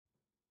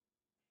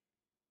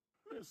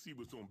Let's see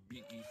what's on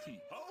BET.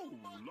 Oh,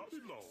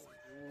 lordy lord.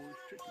 Oh,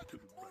 shake it to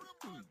the right.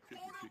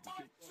 Shake.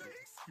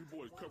 You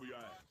boys cover your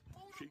eyes.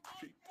 Shake.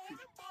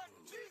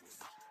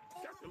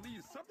 Got to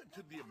leave something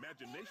to the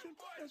imagination.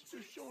 That's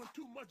just showing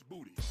too much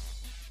booty.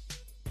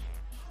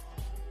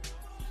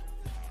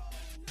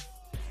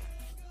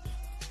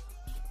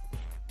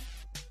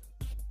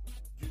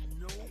 You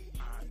know,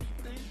 I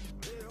think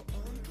they're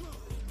on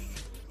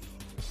drugs.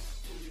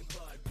 Booty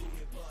butt,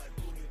 cheeks.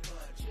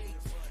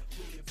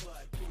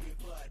 Booty butt,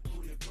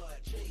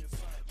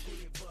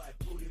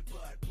 cheeks. Booty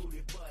butt,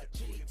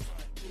 cheeks.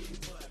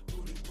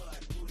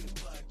 Booty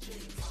butt,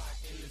 cheeks. Hot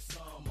in the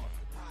summer,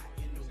 hot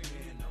in the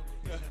winter. In the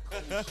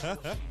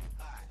cold shower,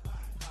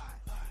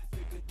 hot.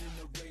 Bigger than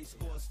the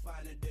racehorse,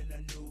 finer than a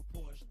new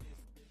Porsche.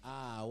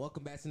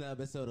 Welcome back to another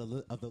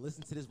episode of the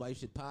Listen to This Why You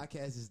Shit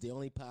podcast. This is the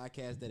only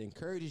podcast that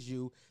encourages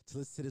you to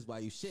listen to this while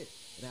you shit.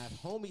 And I have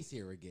homies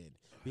here again.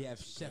 We have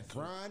Chef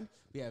Ron,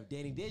 we have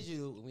Danny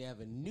Digital, and we have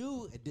a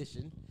new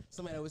addition.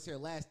 Somebody that was here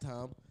last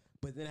time,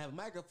 but didn't have a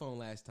microphone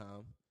last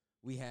time.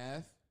 We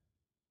have...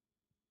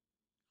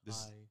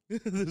 Hi.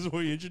 This is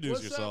where you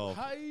introduce yourself.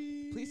 Up? Hi.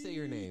 Please say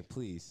your name,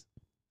 please.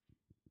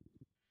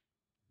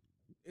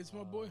 It's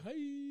my boy. Hi.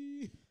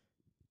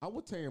 I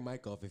will turn your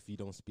mic off if you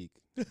don't speak.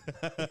 Put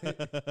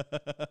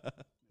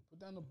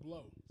down the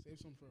blow. Save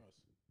some for us.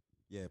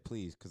 Yeah,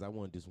 please, because I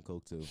want to do some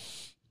coke too.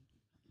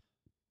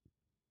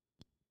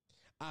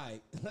 All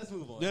right, let's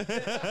move on.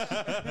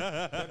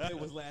 That bit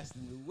was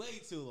lasting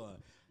way too long.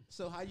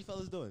 So, how you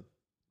fellas doing?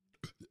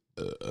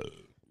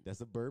 That's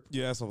a burp.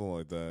 Yeah, something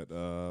like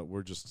that.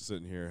 We're just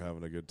sitting here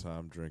having a good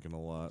time, drinking a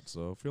lot,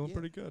 so feeling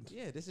pretty good.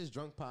 Yeah, this is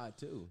Drunk Pod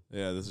 2.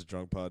 Yeah, this is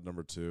Drunk Pod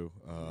number 2.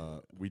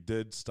 We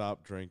did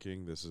stop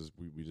drinking.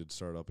 We did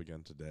start up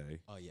again today.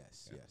 Oh,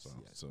 yes.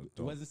 So it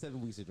wasn't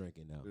 7 weeks of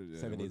drinking now.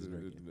 7 days of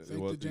drinking.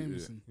 Thank the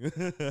Jameson.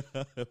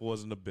 It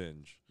wasn't a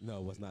binge. No,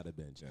 it was not a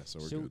binge. Yeah, so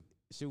we're good.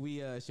 Should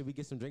we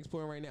get some drinks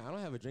poured right now? I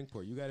don't have a drink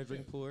pour. You got a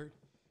drink poured?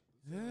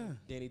 Yeah.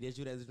 Danny, did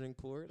you has a drink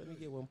poured? Let me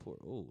get one poured.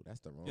 Oh,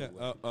 that's the wrong Yeah.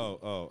 way.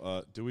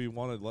 Do we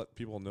want to let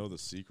people know the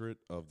secret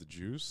of the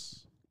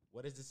juice?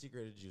 What is the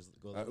secret of the juice?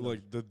 Go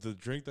Like the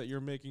drink that you're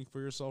making for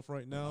yourself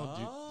right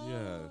now?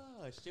 Yeah.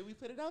 Should we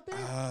put it out there?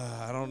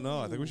 I don't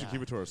know. I think we should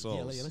keep it to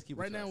ourselves. Yeah, let's keep it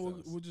Right to now,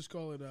 ourselves. we'll just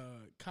call it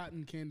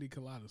cotton candy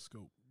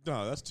kaleidoscope.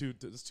 No, that's too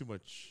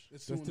much.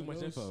 It's That's too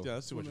much info. Yeah,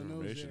 that's too much one of those,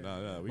 information. yeah.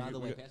 No. By the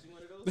way, pass me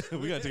one of those?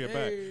 We gotta take it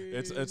back. Hey.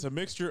 It's a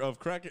mixture of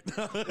crack.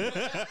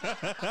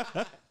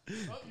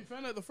 Oh, you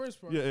found out the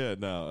first part.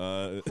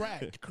 No.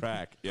 Crack.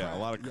 Crack. Yeah, a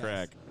lot of Yes.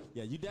 crack.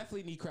 Yeah, you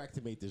definitely need crack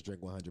to make this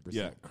drink 100%.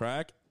 Yeah,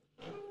 crack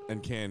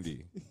and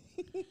candy.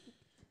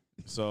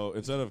 So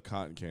instead of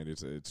cotton candy,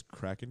 it's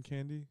crack and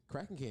candy.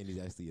 Crack and candy is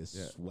actually a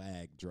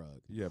swag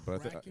drug. Yeah,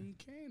 but Crack and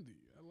candy.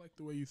 I like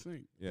the way you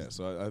think.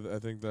 So I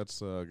think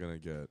that's gonna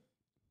get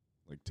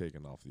like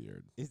taken off the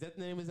air. Is that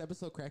the name of this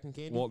episode, Crack and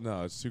Candy? Well,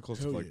 no, it's too close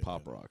to Hell like yeah.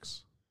 Pop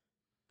Rocks.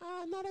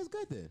 No, that's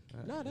good then.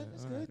 No,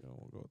 that's All good. right, yeah,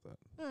 we'll go with that.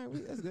 All right,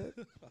 that's good.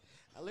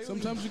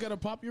 Sometimes you got to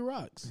pop your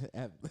rocks.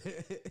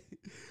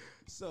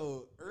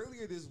 So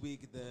earlier this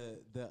week,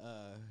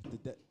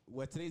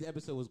 what today's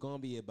episode was going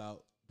to be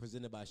about,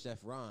 presented by Chef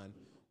Ron,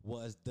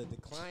 was the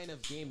decline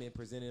of gaming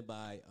presented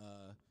by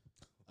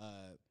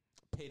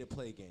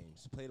pay-to-play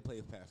games,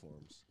 pay-to-play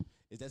platforms.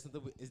 Is that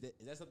something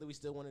we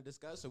still want to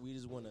discuss, or we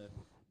just want to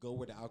go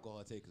where the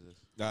alcohol takes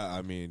us?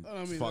 I mean,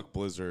 fuck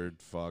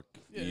Blizzard, fuck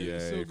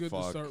it's still EA, good to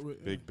fuck start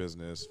with, big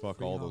business, fuck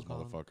Free all Hong those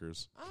Kong.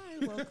 motherfuckers. All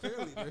right, well,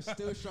 clearly there's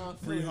still strong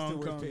Free feelings Hong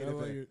towards Kong. I like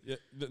pay-to-play.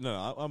 it. Yeah,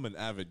 no, I'm an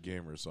avid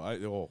gamer, so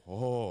those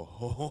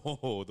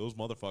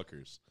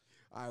motherfuckers.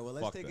 All right, well,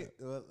 let's Fuck take it.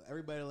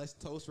 Everybody, let's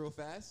toast real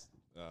fast.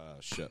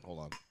 Shit, hold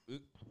on.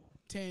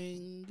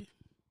 Tang.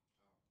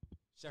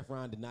 Chef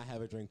Ron did not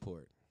have a drink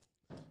poured.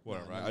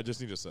 Whatever, I just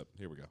need a sip.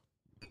 Here we go.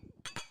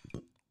 Oh,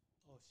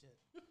 shit.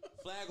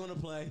 Flag on the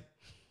play.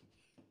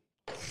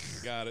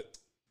 Got it.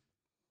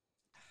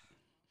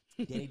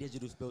 Danny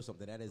Digital spilled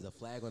something. That is a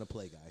flag on the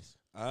play, guys.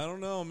 I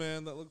don't know,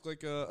 man. That looked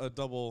like a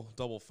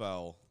double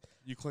foul.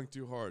 You clinked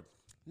too hard.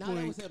 No,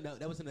 that was him.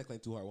 That was him that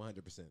claimed too hard,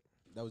 100%.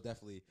 That was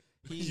definitely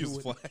he.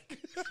 Use flag.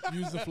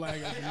 Use the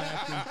flag as a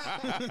napkin.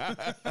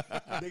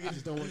 Niggas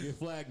just don't want to get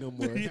flagged no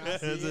more. Yeah,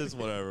 it's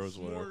whatever. It's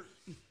whatever.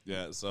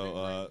 Yeah. Big So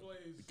brain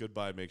plays.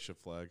 goodbye makeshift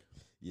flag.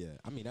 Yeah,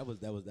 I mean that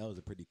was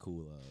a pretty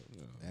cool.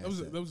 That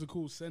was a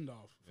cool send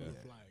off for the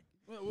flag.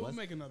 We'll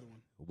make another one.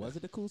 Was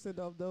it a cool send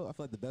off though? I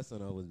feel like the best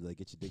one was like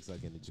get your dick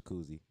sucked in the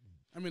jacuzzi.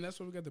 I mean, that's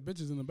what we got the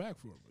bitches in the back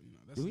for. But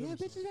that's Do we have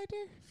another bitches story. right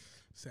there?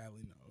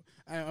 Sadly, no.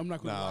 I'm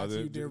not going to No, lie to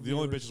you, dear the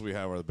only viewers. bitches we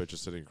have are the bitches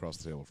sitting across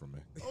the table from me.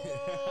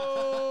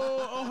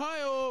 Oh,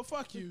 Ohio,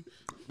 fuck you.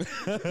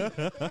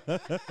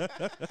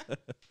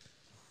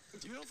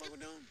 You don't fuck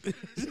with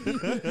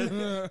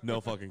them? No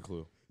fucking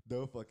clue.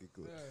 No fucking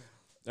clue.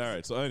 All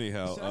right. So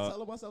anyhow, Should I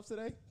tell him myself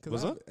today?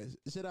 What's up?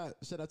 Should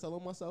I tell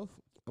him myself?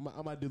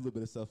 I might do a little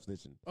bit of self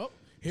snitching. Oh,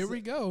 here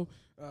we go.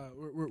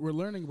 We're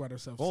learning about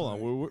ourselves. hold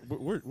tonight.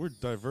 on. We're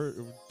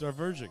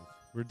diverging.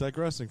 We're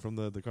digressing from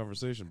the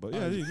conversation. But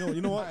yeah,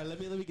 you know All what? right, let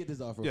me get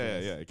this off. Real Yeah,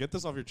 fast. yeah. Get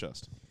this off your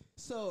chest.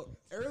 So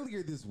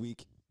earlier this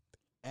week,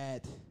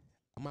 at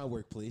my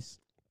workplace.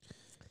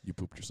 You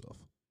pooped yourself.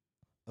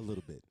 A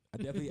little bit. I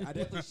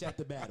definitely shat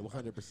the bed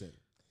 100%.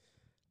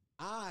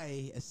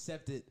 I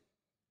accepted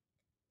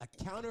a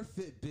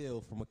counterfeit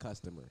bill from a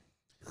customer.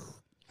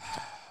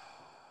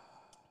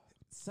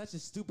 Such a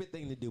stupid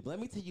thing to do, but let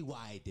me tell you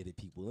why I did it,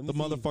 people. Let me The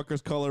tell you-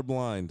 motherfucker's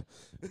colorblind.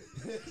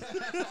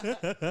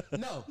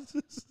 No,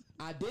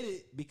 I did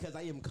it because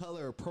I am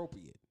color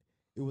appropriate.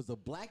 It was a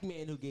black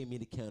man who gave me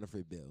the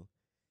counterfeit bill,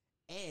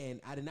 and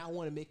I did not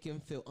want to make him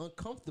feel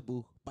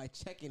uncomfortable by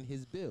checking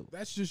his bill.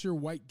 That's just your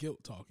white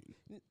guilt talking.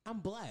 I'm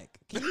black.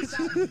 Can you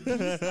stop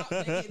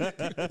making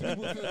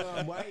people feel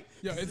I'm white?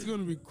 Yeah, it's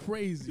gonna be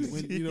crazy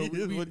when when you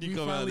we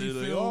come out finally and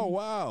you're like, film. oh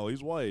wow,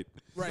 he's white.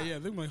 Right? Yeah,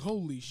 they're like,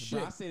 holy shit.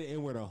 Bro, I say the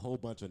N word a whole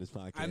bunch on this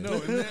podcast. I know,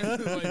 and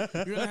then like,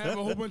 you're gonna have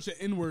a whole bunch of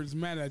N-words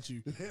mad at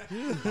you. I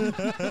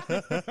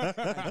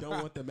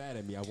don't want them mad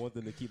at me. I want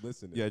them to keep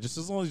listening. Yeah, just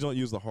as long as you don't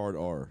use the hard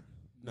R.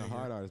 No,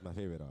 hard R is my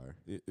favorite R.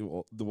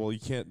 Well, you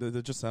can't.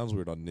 That just sounds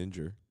weird on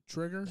Ninja.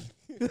 Trigger.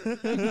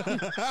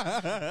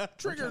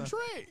 Trigger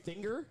Trey.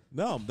 Finger?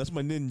 No, that's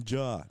my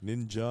ninja.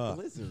 Ninja.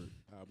 Lizard.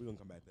 We're going to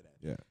come back to that.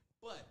 Yeah.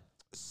 But,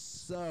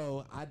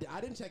 so, I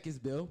didn't check his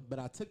bill, but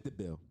I took the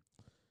bill.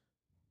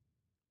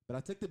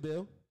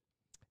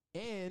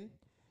 And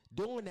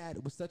doing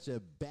that was such a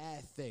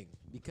bad thing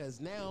because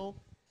now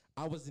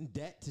I was in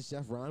debt to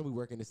Chef Ron. We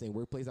work in the same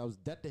workplace. I was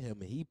in debt to him,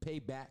 and he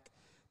paid back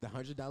the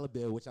 $100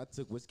 bill, which I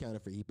took was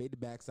counterfeit. He paid it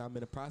back, so I'm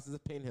in the process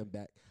of paying him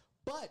back.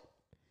 But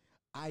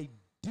I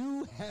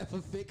do have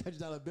a fake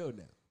 $100 bill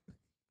now.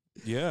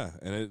 Yeah,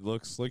 and it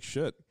looks like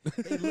shit.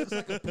 It looks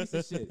like a piece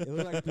of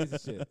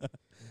shit.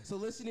 So,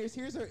 listeners,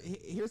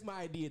 here's my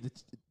idea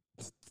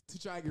to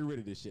try and get rid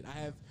of this shit. I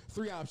have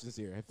three options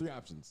here.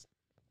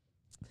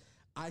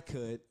 I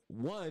could,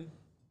 one,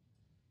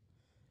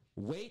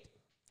 wait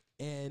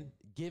and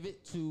give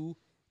it to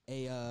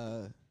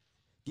a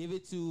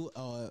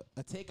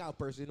takeout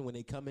person when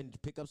they come in to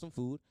pick up some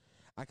food.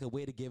 I could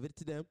wait to give it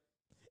to them,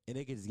 and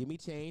they could just give me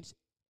change.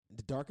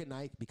 The dark of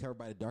night, be covered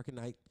by the dark of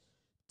night.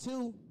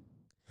 Two,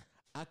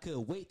 I could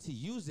wait to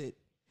use it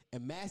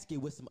and mask it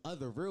with some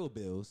other real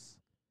bills.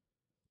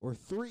 Or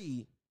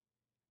three,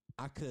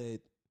 I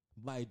could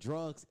buy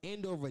drugs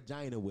and or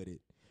vagina with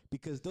it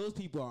because those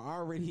people are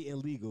already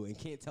illegal and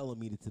can't tell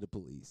me to the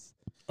police.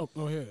 Oh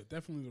yeah,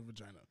 definitely the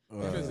vagina.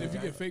 Because if you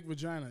get fake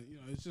vagina,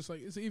 it's just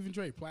like it's an even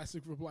trade,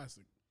 plastic for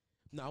plastic.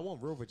 No, I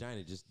want real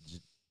vagina just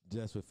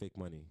with fake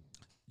money.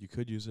 You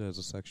could use it as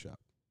a sex shop.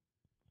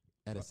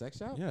 At a sex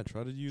shop? Yeah,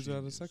 try to use it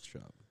at a sex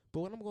shop. But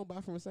what I'm going to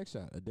buy from a sex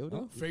shop? A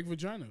dildo? Fake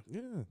vagina.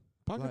 Yeah,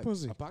 pocket Like,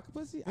 pussy. A pocket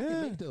pussy? I Yeah.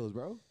 can make those,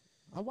 bro.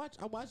 I watch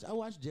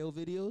jail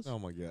videos. Oh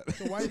my god.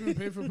 So why even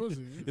pay for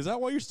pussy? Is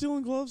that why you're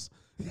stealing gloves?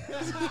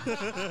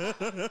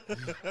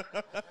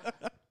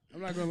 I'm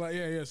not gonna lie.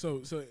 Yeah.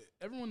 So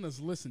everyone that's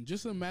listening,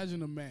 just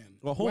imagine a man.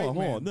 Well, hold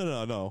white on.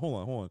 man. No.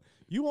 Hold on.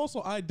 You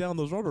also eyed down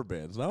those rubber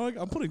bands. Now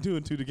I'm putting two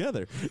and two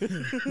together.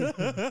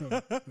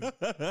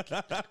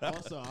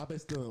 Also, I've been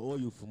stealing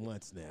oil for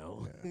months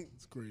now.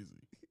 It's crazy.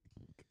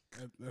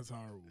 That's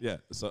horrible. Yeah.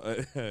 So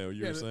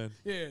you were saying?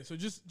 Yeah. So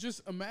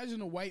just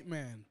imagine a white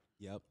man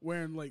Yep.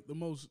 wearing like the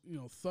most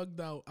thugged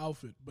out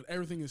outfit, but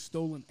everything is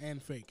stolen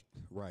and fake.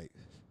 Right.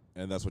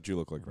 And that's what you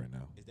look like right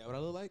now. Is that what I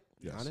look like?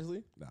 Yes.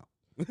 Honestly? No.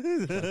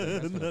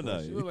 No.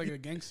 You look like a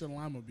gangster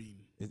lima bean.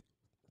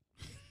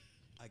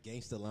 A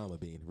gangster llama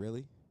bean.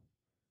 Really?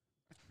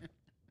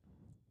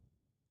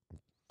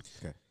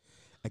 Okay.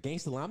 A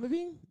gangster llama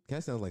bean?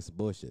 That sounds like some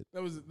bullshit.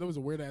 That was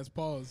a weird ass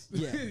pause.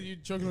 Yeah. You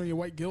choking on your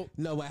white guilt.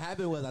 No, what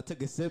happened was I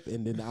took a sip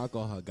and then the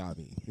alcohol got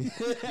me.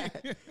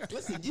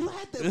 Listen, you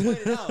have to point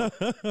it out.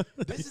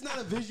 This is not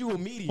a visual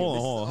medium.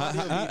 Hold This on. is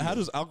audio medium. How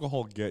does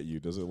alcohol get you?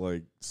 Does it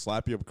like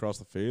slap you up across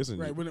the face? And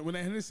Right. you- When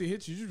that Hennessy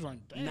hits you, you're just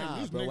like, damn, Nah,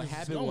 these bro. What niggas is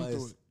happened going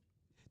through was it.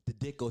 the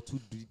dick go too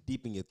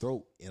deep in your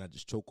throat and I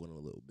just choke on it a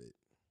little bit.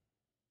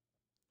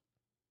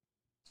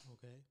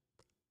 Okay.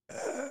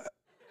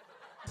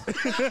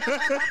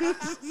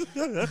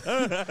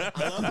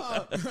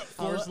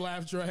 Forced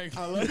laugh track.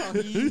 I love how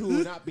he who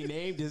will not be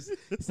named just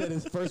said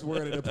his first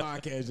word in the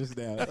podcast just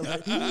now. I was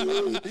like,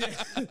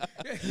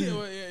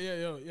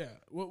 Yeah.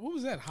 What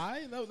was that?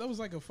 High? That was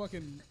like a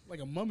fucking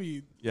a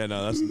mummy. Yeah,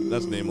 no,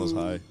 that's nameless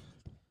high.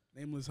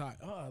 Nameless High.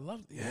 Oh, I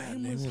love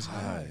Nameless High.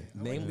 I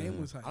like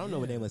Nameless High. I don't know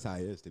what Yeah. Nameless High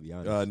is, to be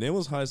honest.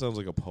 Nameless high sounds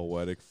like a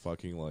poetic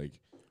fucking like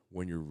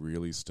when you're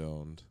really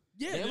stoned.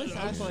 Yeah, Nameless dude,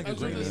 High sounds like I a was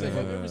trying great to say, name.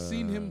 have you ever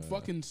seen him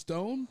fucking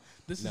stone?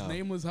 This No. is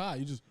Nameless High.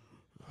 You just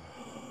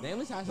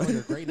Nameless High sounds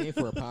like a great name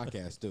for a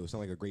podcast, too. Sounds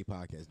like a great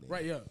podcast name.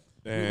 right, yeah.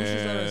 We should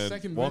start a And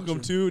second welcome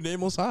venture. to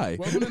Nameless High.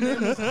 Welcome to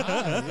Nameless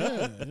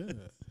High. Yeah.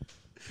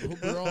 I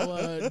hope we're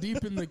all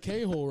deep in the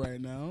K hole right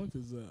now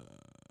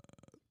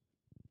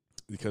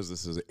Because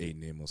this is a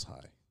nameless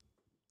high.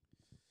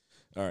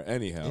 All right.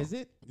 Anyhow, Is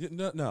it? Yeah,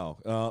 no.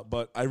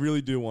 But I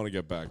really do want to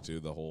get back to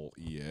the whole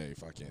EA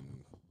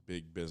fucking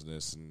big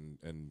business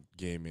and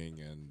gaming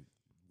and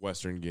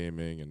Western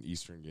gaming and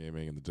Eastern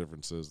gaming and the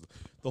differences,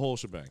 the whole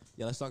shebang.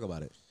 Yeah, let's talk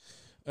about it.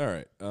 All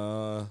right.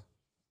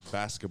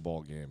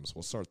 basketball games.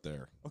 We'll start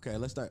there. Okay,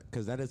 let's start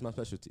because that is my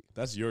specialty.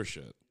 That's your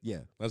shit. Yeah,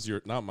 That's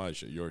not my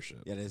shit. Your shit.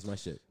 yeah, that is my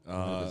shit.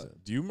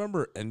 Do you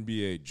remember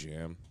NBA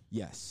Jam?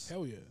 Yes.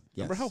 Hell yeah.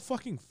 Remember Yes. how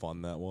fucking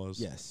fun that was?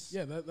 Yes.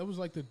 Yeah, that was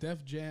like the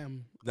Def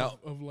Jam Now-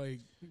 of like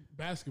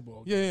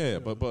basketball. Yeah.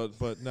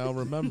 But now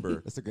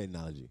remember. That's a great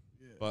analogy.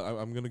 But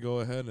I'm gonna go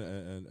ahead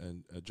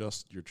and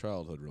adjust your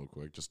childhood real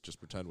quick. Just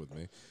pretend with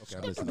me. Okay,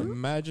 I'm listening.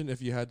 Imagine if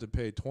you had to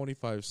pay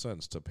 25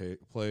 cents to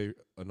play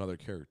another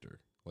character,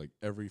 like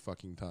every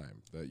fucking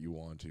time that you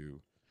want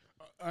to.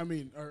 I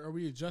mean, are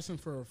we adjusting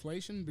for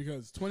inflation?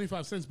 Because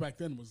 25 cents back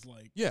then was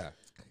like, Yeah,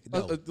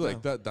 No,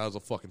 like no. that was a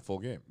fucking full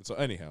game. So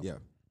anyhow, Yeah.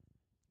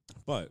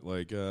 But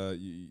like,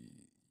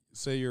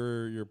 say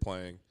you're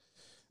playing,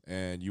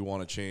 and you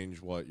want to change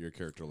what your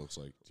character looks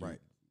like. Do you- Right.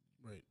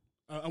 right.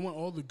 I want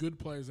all the good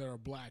players that are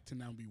black to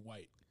now be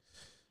white.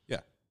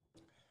 Yeah.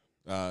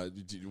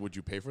 Would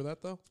you pay for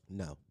that though?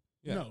 No.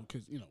 Yeah. No,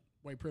 because,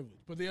 white privilege.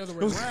 But the other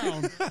way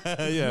around,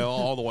 Yeah,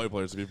 all the white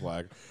players to be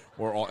black,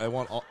 or I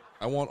want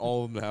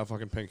all of them to have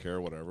fucking pink hair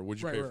or whatever. Would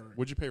you Right, pay? right, right.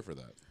 Would you pay for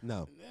that?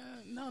 No.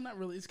 no, not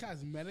really. It's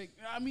cosmetic.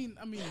 I mean,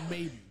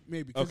 maybe,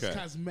 because Okay. it's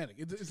cosmetic.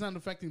 It's not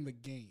affecting the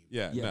game.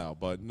 Yeah, Yeah. no,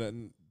 but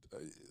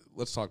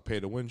let's talk pay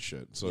to win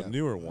shit. So Yeah.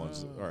 newer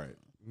ones, all right,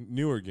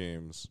 newer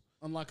games.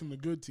 Unlocking the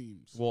good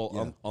teams. Well,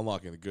 Yeah.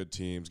 unlocking the good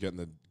teams, getting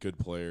the good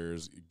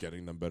players,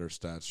 getting them better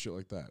stats, shit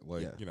like that.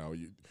 Like Yeah.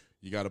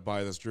 you got to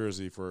buy this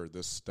jersey for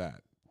this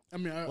stat. I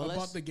mean, I Well, bought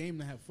let's- the game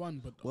to have fun,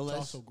 but well, it's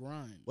let's- also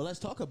grind. Well, let's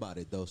talk about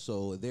it though.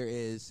 So there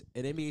is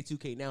an NBA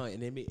 2K now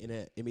and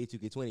NBA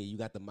 2K20. You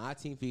got the My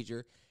Team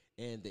feature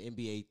and the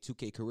NBA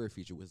 2K Career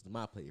feature, which is the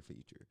My Player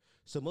feature.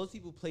 So most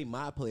people play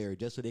My Player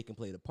just so they can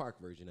play the park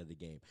version of the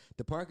game.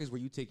 The park is where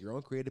you take your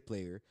own creative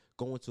player,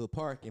 go into a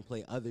park, and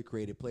play other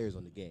creative players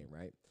on the game,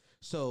 right?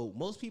 So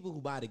most people who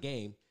buy the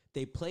game,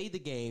 they play the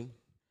game,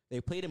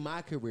 they play the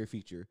My Career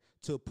feature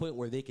to a point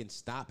where they can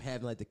stop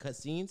having like the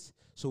cutscenes,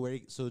 so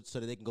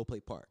that they can go play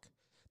park.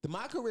 The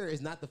My Career is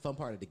not the fun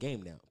part of the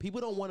game now.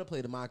 People don't want to play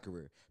the My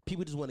Career.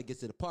 People just want to get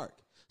to the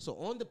park. So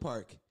on the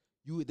park,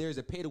 there's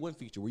a pay to win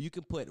feature where you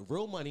can put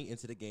real money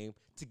into the game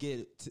to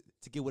get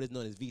what is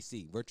known as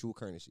VC, virtual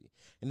currency.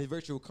 And the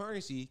virtual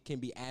currency can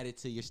be added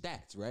to your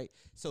stats, right?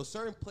 So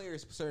certain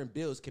players, certain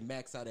builds can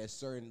max out at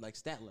certain like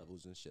stat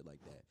levels and shit like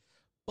that.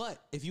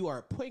 But if you are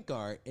a point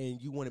guard and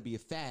you want to be a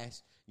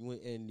fast, you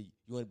want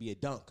to be a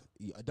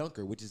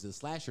dunker, which is a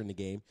slasher in the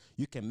game,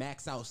 you can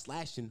max out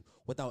slashing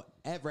without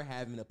ever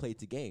having to play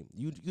the game.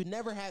 You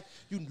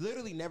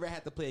literally never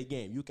have to play a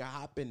game. You can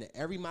hop into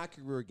every My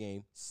Career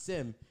game,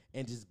 sim,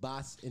 and just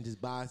boss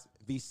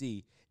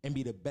VC and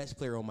be the best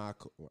player on my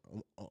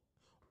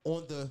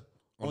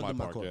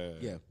park,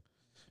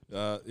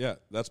 yeah. Yeah,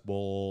 that's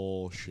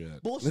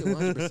bullshit. Bullshit,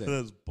 100%.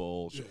 That's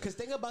bullshit. Because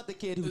think about the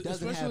kid who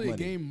doesn't have Especially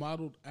money. a game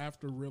modeled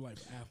after real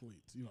life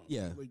athletes.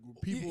 Yeah. like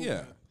people.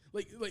 Yeah.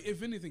 like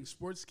if anything,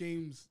 sports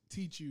games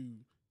teach you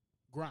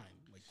grind.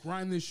 Like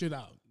grind this shit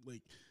out.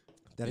 Like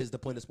That is the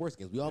point of sports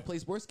games. We all play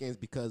sports games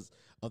because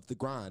of the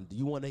grind.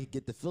 You want to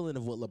get the feeling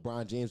of what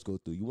LeBron James go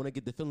through. You want to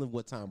get the feeling of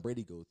what Tom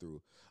Brady go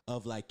through.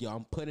 Of like, yo,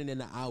 I'm putting in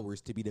the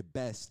hours to be the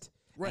best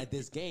Right. at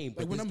this game. Like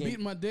But when this I'm game,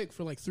 beating my dick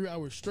for like 3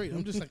 hours straight,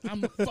 I'm just like I'm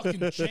the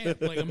fucking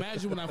champ. Like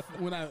imagine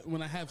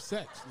when I have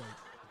sex.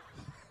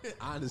 Like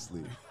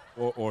honestly,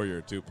 Or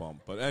you're too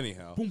pumped. But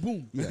anyhow, boom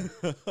boom. yeah,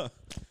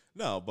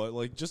 no, but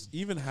like just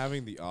even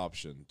having the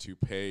option to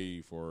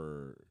pay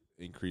for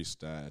increased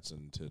stats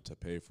and to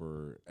pay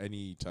for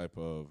any type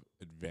of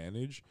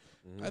advantage,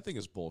 I think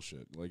is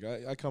bullshit. Like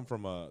I come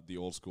from the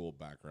old school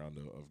background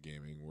of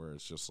gaming where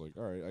it's just like,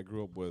 all right, I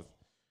grew up with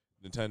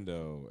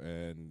Nintendo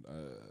and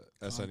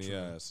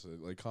SNES,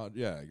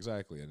 yeah,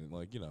 exactly. And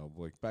like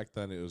like back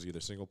then it was either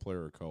single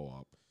player or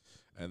co-op,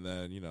 and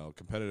then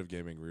competitive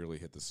gaming really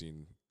hit the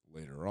scene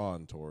later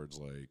on towards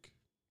like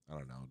I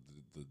don't know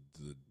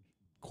the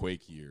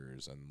Quake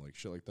years and like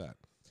shit like that.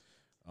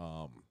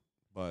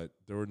 But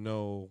there were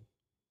no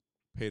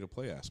pay to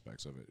play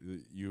aspects of it.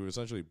 You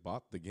essentially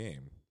bought the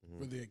game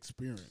For the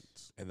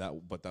experience. and that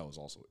was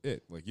also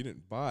it. Like you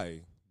didn't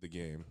buy the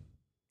game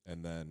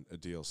and then a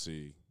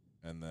DLC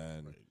and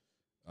then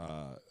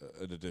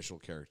an additional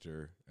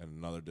character and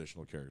another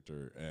additional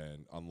character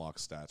and unlock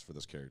stats for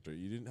this character.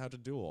 You didn't have to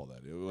do all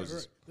that. It was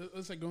Right.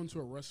 Let's like go into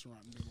a restaurant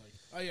and be like,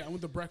 oh yeah, I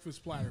want the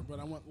breakfast platter, but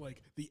I want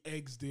like the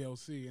eggs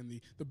DLC and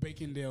the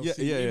bacon DLC.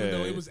 Even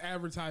though it was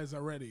advertised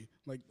already,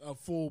 like a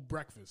full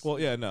breakfast. well,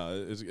 yeah,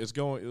 no, it's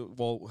going.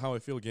 Well, how I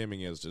feel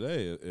gaming is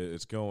today,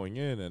 it's going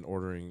in and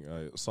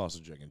ordering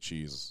sausage, egg, and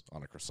cheese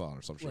on a croissant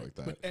or some shit Right. like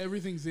that. But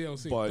everything's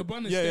DLC. But the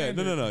bun is yeah,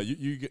 standard. no.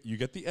 You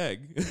get the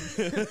egg,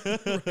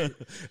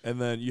 and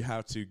then you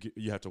have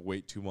to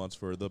wait 2 months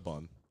for the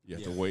bun. You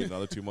have to wait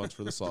another 2 months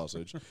for the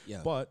sausage.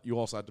 Yeah. But you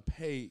also have to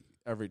pay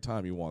every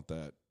time you want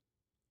that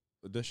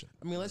addition.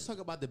 I mean, let's talk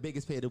about the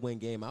biggest pay to win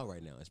game out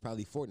right now. It's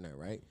probably Fortnite,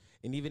 right?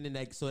 And even in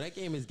that, so that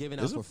game is given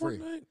out Is it for free.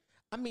 Fortnite?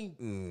 I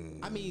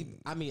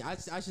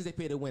should say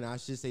pay to win. I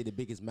should say the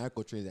biggest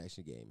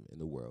microtransaction game in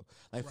the world.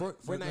 Like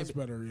Fortnite, that's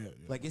better. Yeah.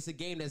 like it's a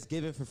game that's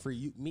given for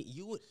free.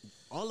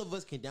 All of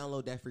us can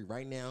download that free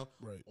right now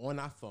on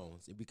our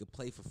phones, and we can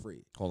play for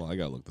free. Hold on, I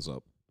gotta look this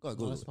up. Go ahead, Not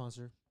Google a it.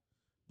 sponsor.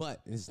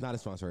 But it's not a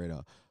sponsor right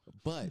now.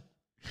 But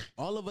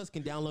all of us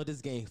can download this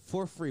game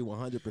for free,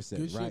 100%.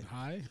 Good right? shit,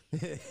 high.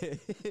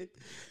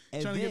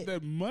 And Trying to get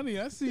that money.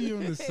 I see you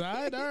on the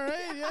side. All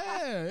right,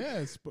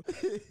 yeah.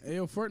 Hey,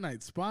 yo,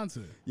 Fortnite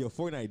sponsor. Yo,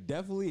 Fortnite,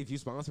 definitely, if you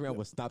sponsor me, I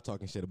will stop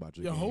talking shit about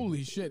your Yo, game.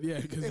 holy shit, yeah.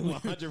 Because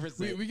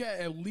 100%. we got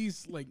at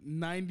least like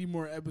 90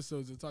 more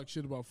episodes to talk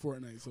shit about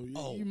Fortnite. So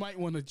you might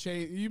want to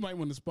change. You might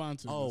want to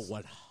sponsor. Oh, this.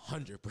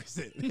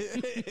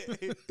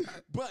 100%.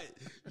 But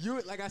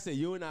like I said,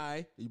 you and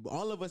I,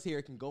 all of us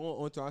here can go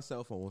onto our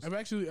cell phones I've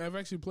actually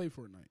played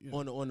Fortnite. Yeah.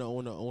 on a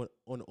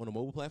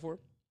mobile platform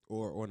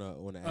or on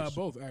a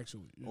actual, Both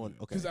actually. Okay.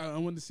 Because I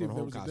wanted to see On if a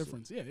there home was a console.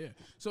 difference. Yeah.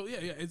 So yeah.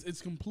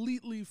 It's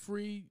completely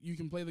free. You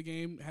can play the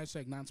game.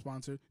 # not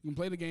sponsored. You can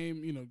play the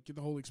game. Get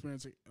the whole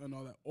experience and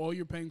all that. All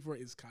you're paying for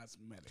is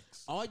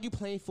cosmetics. All you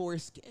playing for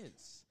is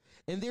skins.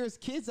 And there's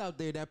kids out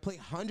there that play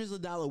hundreds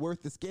of dollars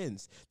worth of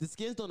skins. The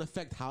skins don't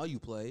affect how you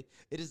play.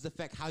 It just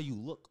affect how you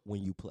look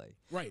when you play.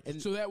 Right.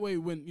 And So that way,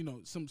 when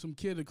some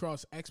kid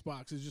across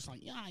Xbox is just like,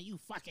 yeah, you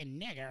fucking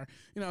nigger.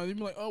 They'd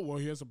be like, oh well,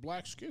 he has a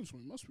black skin, so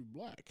he must be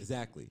black.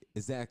 Exactly.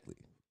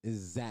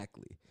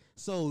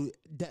 So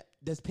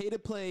does pay to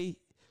play?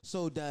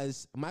 So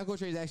does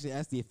microtransaction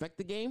actually affect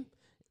the game?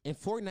 In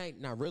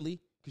Fortnite, not really,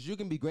 because you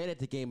can be great at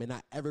the game and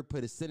not ever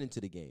put a cent into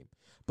the game.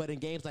 But in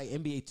games like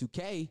NBA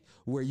 2K,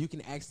 where you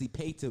can actually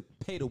pay to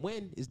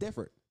win, is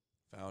different.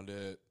 Found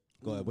it.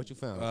 Go ahead. What you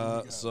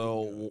found?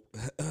 So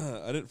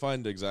I didn't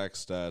find the exact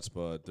stats,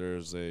 but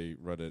there's a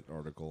Reddit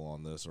article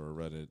on this or a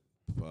Reddit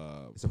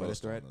It's a Reddit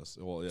post thread? on this.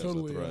 Well, yeah,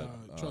 Totally it's a thread.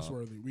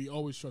 trustworthy. We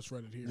always trust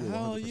Reddit here.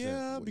 Hell 100%.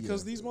 yeah,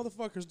 because these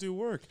motherfuckers do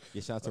work.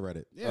 Yeah, shout out to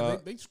Reddit. Yeah,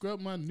 they scrub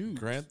my news.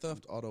 Grand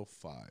Theft Auto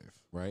 5.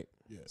 Right?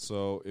 Yeah.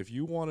 So if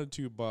you wanted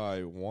to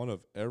buy one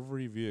of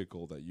every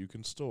vehicle that you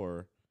can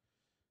store,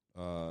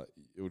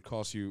 it would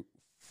cost you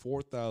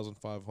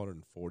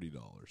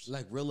 $4,540.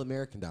 Like real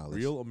American dollars.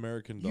 Real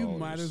American dollars. You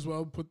might as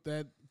well put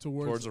that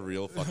towards a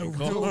real fucking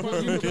real car.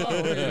 fucking car.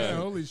 Yeah,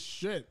 holy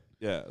shit.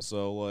 Yeah,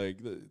 so like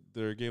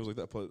there are games like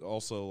that, but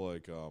also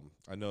like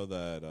I know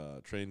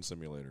that Train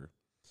Simulator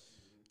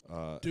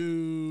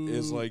Dude.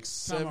 is like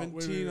Time out.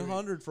 Wait.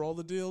 $1,700 for all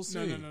the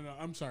DLC. No.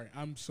 I'm sorry.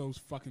 I'm so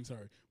fucking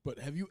sorry. But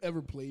have you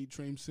ever played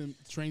Train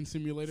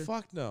Simulator?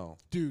 Fuck no.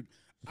 Dude,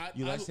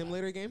 You like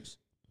simulator games?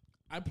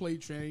 I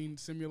played Train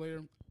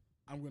Simulator.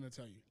 I'm gonna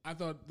tell you, I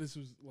thought this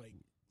was like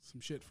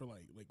some shit for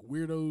like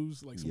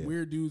weirdos, like some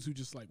weird dudes who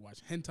just like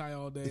watch hentai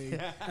all day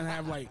and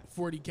have like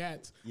 40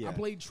 cats. Yeah. I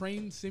played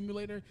Train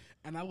Simulator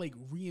and I like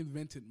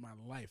reinvented my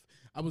life.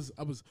 I was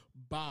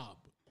Bob.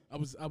 I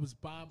was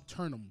Bob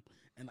Turnham.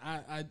 And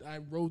I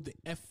rode the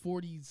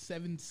F40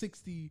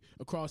 760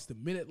 across the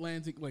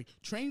Mid-Atlantic. Like,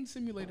 Train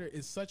Simulator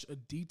is such a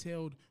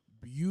detailed,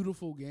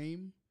 beautiful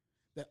game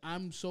that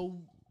I'm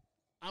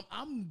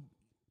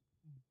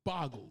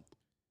boggled.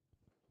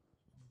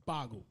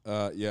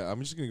 Yeah, I'm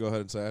just gonna go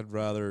ahead and say I'd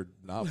rather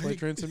not play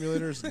Train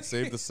Simulators and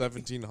save the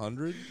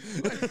 $1,700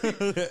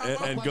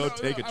 and go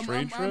take a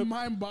train trip. I'm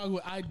mind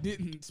boggled. I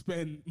didn't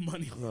spend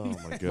money on Oh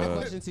my My god!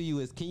 question to you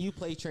is: can you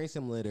play Train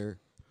Simulator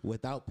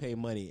without paying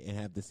money and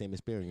have the same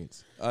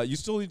experience? You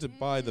still need to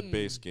buy the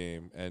base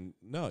game, and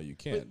no, you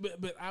can't.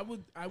 But I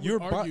would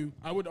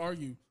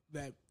argue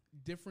that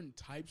different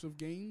types of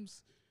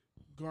games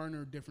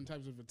garner different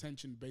types of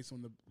attention based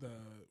on the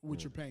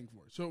what you're paying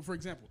for. So, for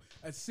example,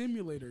 a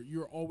simulator,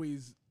 you're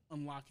always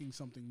unlocking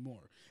something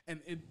more,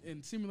 and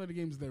in simulator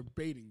games, they're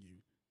baiting you.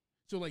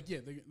 So, like, yeah,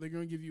 they're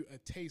going to give you a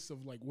taste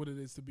of like what it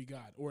is to be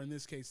God, or in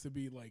this case, to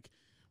be like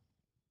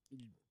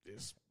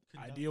this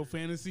ideal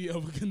fantasy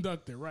of a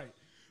conductor, right?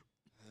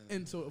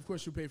 And so, of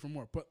course, you pay for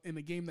more. But in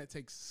a game that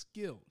takes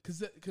skill,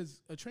 because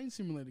a train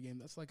simulator game,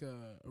 that's like a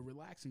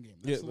relaxing game.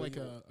 That's like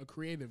a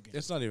creative game.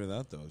 It's not even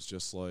that though. It's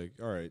just like,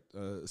 all right,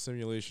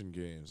 simulation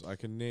games. I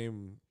can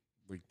name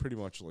like pretty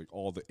much like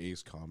all the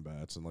Ace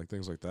Combats and like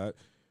things like that.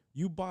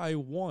 You buy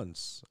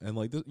once, and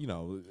like this,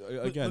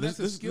 again, but that's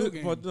a skill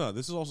game. But no,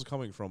 this is also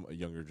coming from a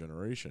younger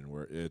generation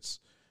where it's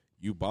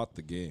you bought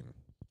the game,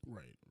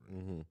 Right.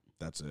 Mm-hmm.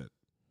 that's it.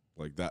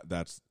 Like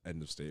that's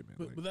end of statement.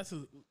 But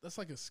that's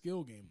like a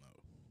skill game though.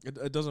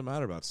 It doesn't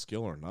matter about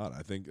skill or not.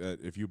 I think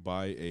that if you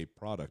buy a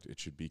product, it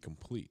should be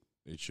complete.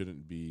 It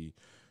shouldn't be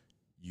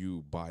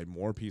you buy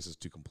more pieces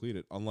to complete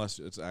it, unless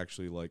it's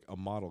actually like a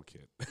model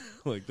kit,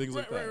 like things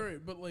like that. Right.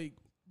 But like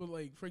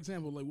for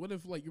example, like what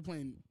if like you're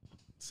playing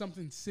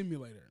something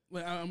simulator?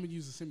 Like I'm gonna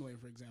use a simulator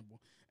for example,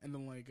 and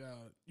then like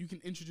you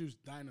can introduce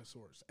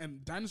dinosaurs,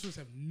 and dinosaurs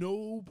have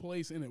no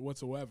place in it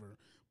whatsoever.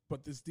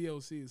 But this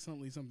DLC is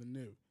suddenly something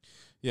new.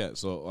 Yeah,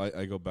 so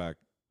I go back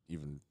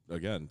even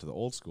again to the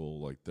old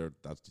school, like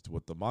that's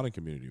what the modding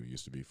community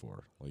used to be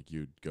for. Like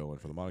you'd go in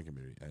for the modding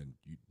community, and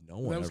no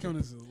one. That was ever, counted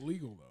as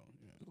illegal though.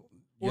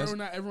 Yeah. Yes, or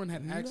not everyone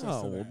had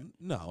access to that.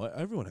 No,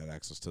 everyone had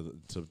access to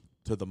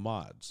to the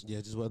mods.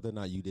 Yeah, just whether or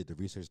not you did the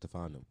research to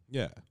find them.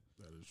 Yeah.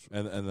 That is true.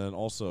 And then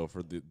also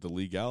for the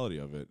legality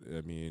of it,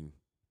 I mean,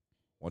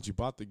 once you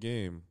bought the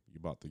game, you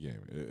bought the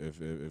game.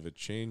 If it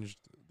changed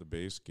the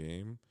base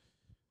game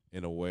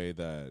in a way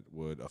that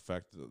would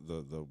affect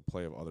the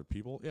play of other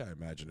people, yeah, I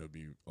imagine it would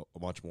be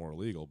much more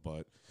illegal.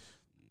 But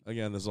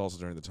again, this is also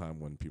during the time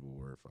when people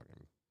were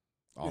fucking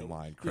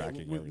online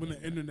cracking when everything.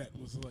 the internet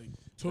was like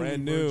totally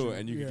Brand new, virgin.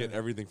 and you could get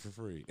everything for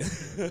free.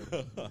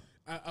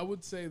 I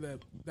would say that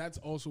that's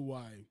also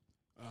why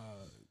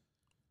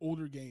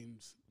older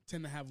games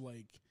tend to have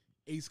like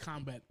Ace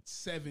Combat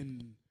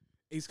 7,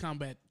 Ace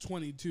Combat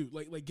 22,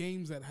 like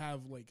games that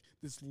have like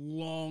this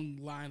long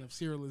line of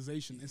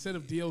serialization. Instead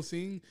of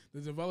DLCing,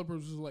 the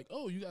developers was like,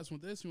 "Oh, you guys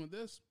want this? You want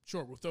this?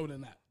 Sure, we'll throw it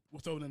in that. We'll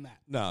throw it in that."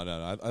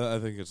 No. I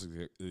think it's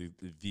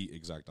the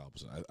exact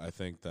opposite. I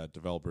think that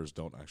developers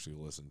don't actually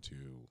listen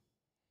to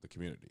the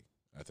community.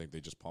 I think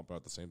they just pump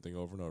out the same thing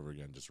over and over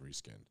again, just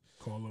reskinned.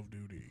 Call of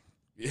Duty.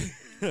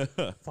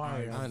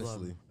 Fire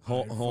Honestly.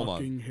 Hold I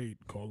fucking on. hate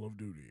Call of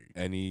Duty.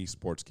 Any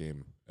sports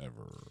game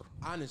ever.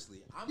 Honestly,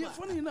 I'm Yeah, not-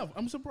 funny enough,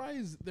 I'm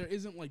surprised there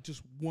isn't like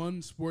just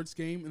one sports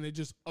game and they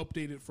just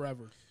update it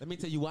forever. Let me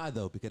tell you why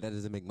though, because that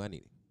doesn't make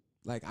money.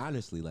 Like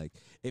honestly, like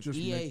if Just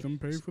EA, make them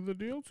pay for the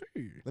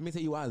DLC. let me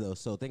tell you why though.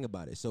 So think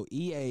about it. So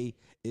EA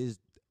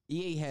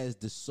has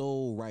the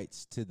sole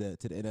rights to the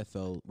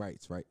NFL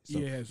rights, right? So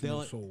EA has no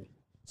they'll- soul.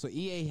 So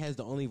EA has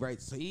the only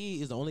rights. So EA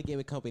is the only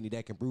gaming company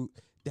that can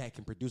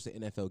produce an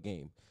NFL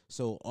game.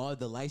 So all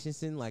the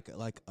licensing, like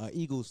a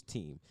Eagles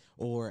team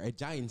or a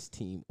Giants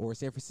team or a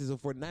San Francisco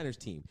 49ers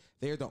team,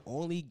 they're the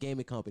only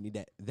gaming company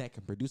that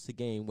can produce a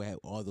game with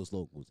all those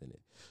logos in it.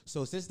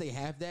 So since they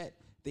have that,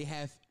 they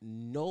have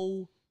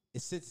no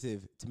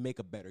incentive to make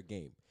a better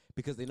game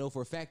because they know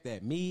for a fact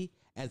that me,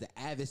 as an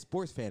avid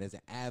sports fan, as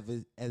an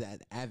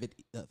avid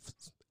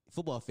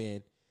football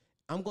fan,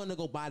 I'm going to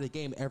go buy the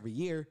game every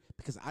year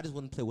because I just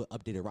want to play with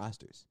updated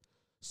rosters.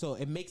 So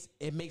it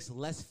makes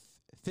less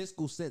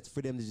fiscal sense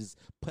for them to just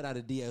put out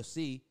a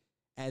DLC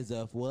as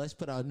of, well, let's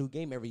put out a new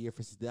game every year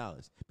for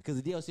 $60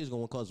 because the DLC is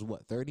going to cost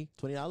what, $30,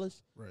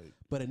 $20? Right.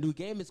 But a new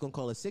game is going to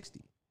cost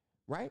 $60,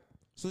 right?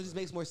 So it just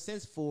makes more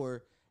sense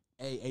for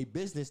a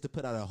business to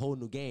put out a whole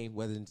new game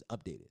whether it's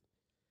updated.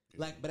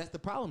 But that's the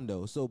problem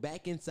though. So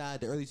back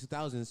inside the early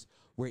 2000s,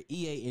 where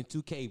EA and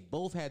 2K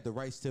both had the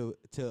rights to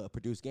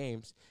produce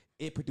games,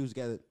 it produced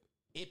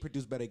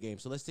better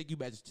games. So let's take you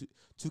back to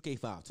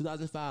 2K5.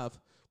 2005,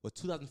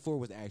 2004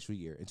 was the actual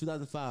year. In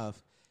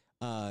 2005,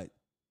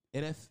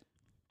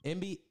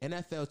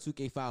 NFL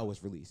 2K5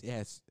 was released. It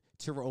has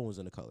Terrell Owens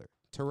on the cover.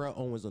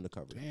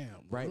 Damn.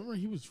 Right. Remember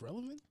he was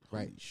relevant?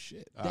 Right. Holy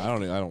shit. I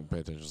don't pay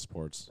attention to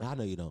sports. I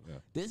know you don't. Yeah.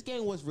 This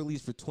game was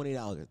released for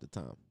 $20 at the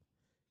time.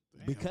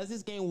 Damn. Because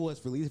this game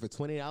was released for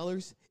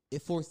 $20,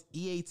 it forced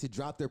EA to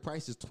drop their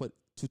prices to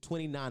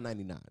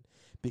 $29.99.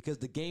 Because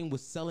the game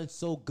was selling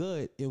so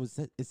good,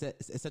 it's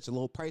at such a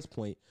low price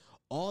point.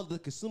 All the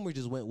consumers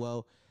just went,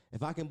 well,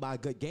 if I can buy a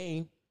good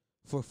game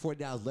for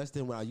 $40 less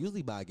than what I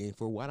usually buy a game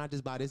for, why not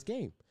just buy this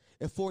game?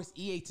 It forced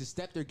EA to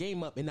step their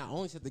game up and not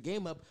only step the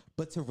game up,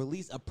 but to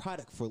release a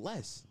product for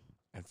less.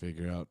 And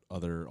figure out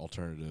other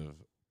alternative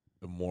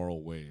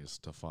immoral ways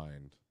to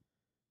find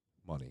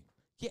money.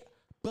 Yeah,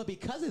 but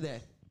because of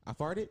that, I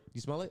farted.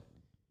 You smell it?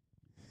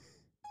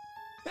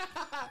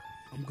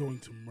 I'm going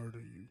to murder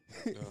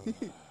you.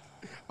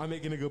 I'm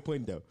making a good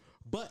point though.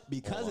 But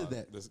because Hold of on.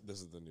 that,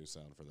 This is the new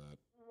sound for that.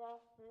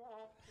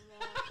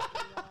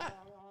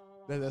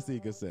 that's a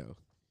good sound.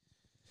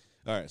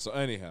 All right. So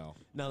anyhow,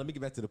 Now let me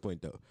get back to the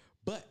point though.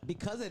 But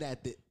because of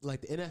that, the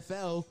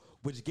NFL,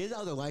 which gives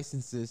out their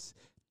licenses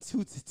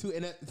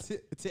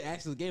to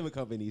actual gaming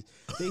companies,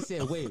 they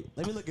said, "Wait,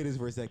 let me look at this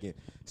for a second."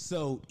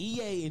 So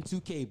EA and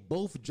 2K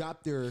both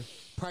dropped their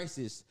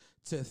prices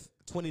to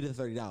 $20 to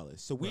 $30.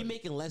 So we're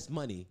making less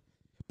money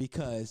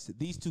because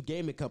these two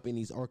gaming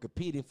companies are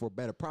competing for a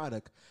better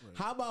product. Right.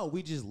 How about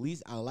we just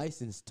lease our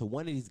license to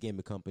one of these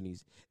gaming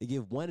companies and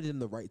give one of them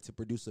the right to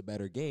produce a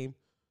better game,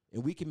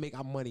 and we can make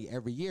our money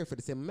every year for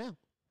the same amount,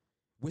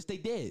 which they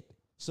did.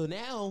 So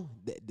now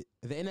the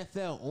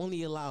NFL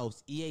only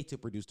allows EA to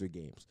produce their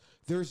games.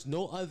 There's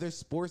no other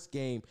sports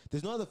game.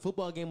 There's no other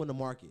football game on the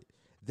market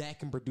that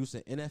can produce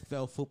an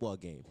NFL football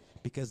game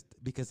because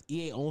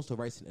EA owns the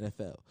rights to the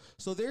NFL.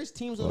 So there's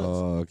teams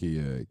on fuck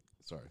EA.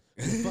 Sorry.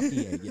 fuck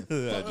EA.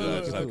 Yeah. I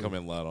just had to come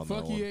in loud on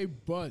Fuck that one. EA,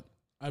 but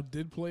I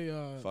did play.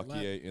 Fuck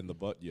EA in the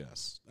butt.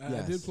 Yes. I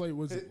Yes. did play.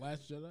 Was it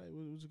Last Jedi?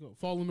 What was it called?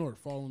 Fallen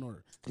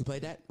Order. You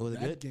played that? Was it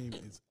That good? game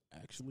is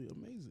actually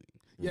amazing.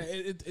 Yeah,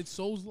 it's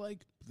Souls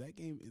like. That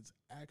game is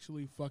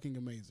actually fucking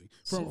amazing.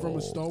 From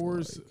a Star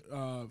Wars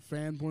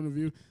fan point of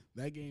view,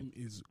 that game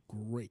is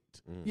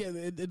great. Yeah,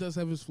 it does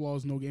have its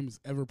flaws. No game is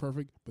ever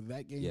perfect, but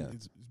that game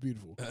is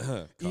beautiful.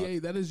 EA,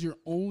 that is your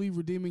only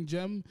redeeming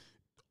gem.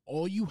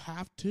 All you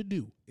have to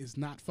do is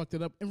not fuck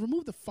it up and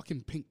remove the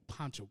fucking pink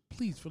poncho,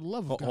 please, for the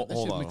love of God. That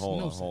shit makes no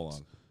sense. Hold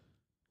on.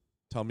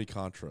 Tell me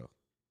Contra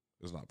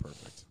is not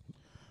perfect.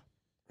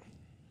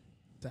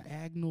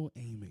 Diagonal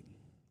aiming,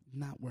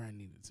 not where I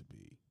need it to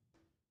be.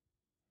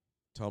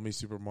 tell me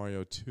Super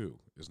Mario 2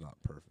 is not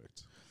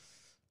perfect.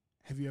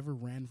 Have you ever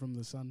ran from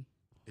the sun?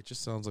 It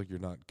just sounds like you're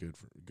not good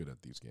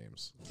at these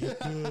games.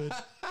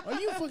 Are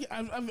you fucking?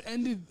 I've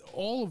ended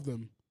all of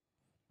them.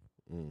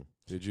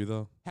 Did you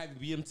though? Have you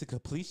beat him to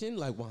completion,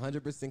 like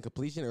 100%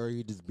 completion, or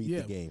you just beat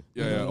Yeah. the game?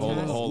 Yeah. Hold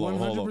on.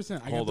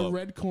 100%. I got the up.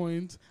 red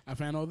coins. I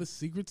found all the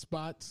secret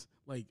spots.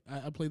 Like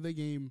I played the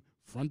game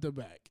front to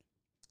back.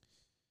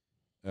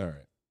 All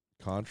right.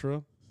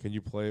 Contra. Can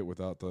you play it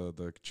without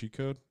the cheat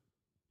code?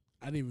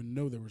 I didn't even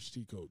know there was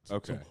cheat codes.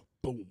 Okay. So,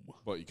 boom.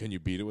 But can you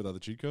beat it without the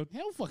cheat code?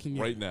 Hell fucking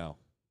yeah. Right now.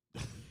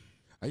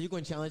 Are you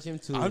going to challenge him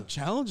to? I'm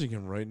challenging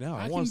him right now.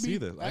 I can want to see beat-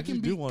 this. I I actually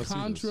can do beat want to see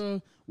this.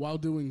 Contra while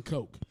doing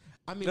coke.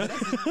 I mean, that's,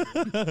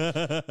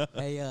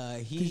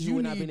 hey, he 'Cause you you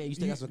and I been need- there. You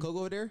still got some coke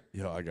over there?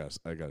 Yo, I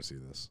gotta see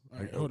this. All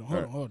right,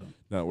 hold on.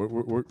 No,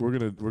 we're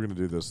gonna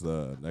do this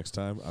the next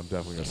time. I'm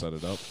definitely gonna set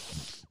it up.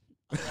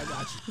 I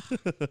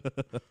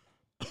got you.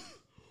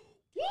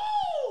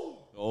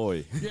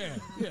 Oi. Yeah.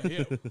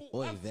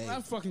 Oy I vey.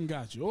 fucking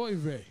got you. Oy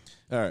vey.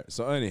 All right.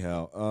 So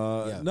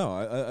anyhow, Yeah. no,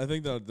 I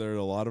think that there are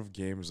a lot of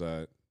games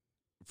that,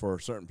 for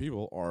certain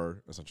people,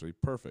 are essentially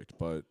perfect.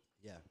 But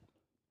Yeah.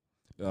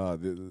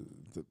 the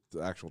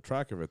actual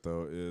track of it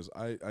though is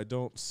I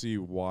don't see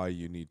why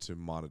you need to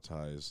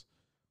monetize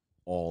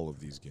all of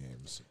these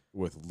games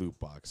with loot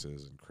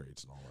boxes and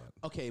crates and all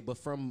that. Okay, but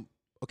from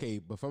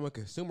a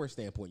consumer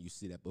standpoint, you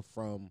see that. But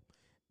from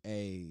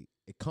a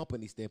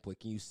company standpoint,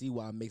 can you see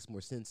why it makes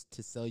more sense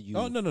to sell you?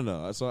 Oh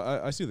no. So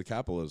I see the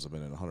capitalism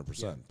in it 100%.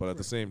 Yeah, but at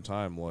the same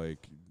time,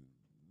 like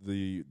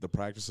the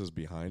practices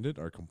behind it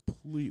are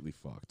completely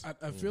fucked.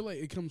 I feel like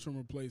it comes from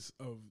a place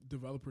of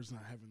developers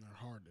not having their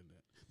heart in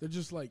it. They're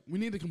just like, we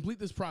need to complete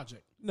this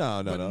project.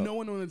 No. But no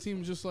one on the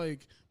team is just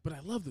like, but I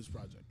love this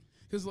project.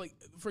 Because, like,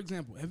 for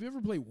example, have you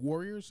ever played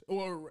Warriors?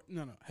 Or,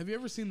 no. Have you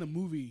ever seen the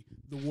movie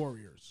The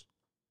Warriors?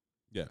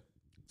 Yeah.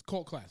 It's a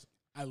cult classic.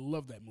 I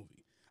love that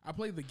movie. I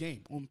played the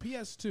game on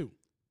PS2.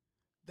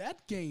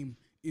 That game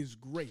is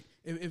great.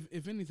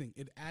 If anything,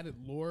 it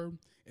added lore.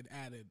 It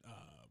added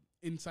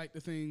insight to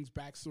things,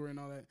 backstory and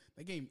all that.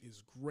 That game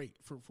is great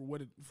for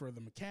for the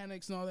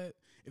mechanics and all that.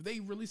 If they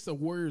released the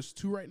Warriors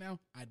 2 right now,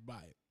 I'd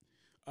buy it.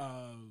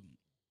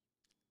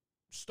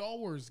 Star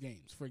Wars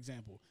games, for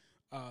example,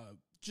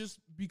 just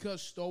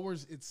because Star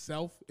Wars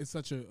itself is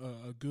such a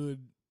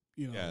good,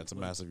 Yeah, it's a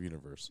massive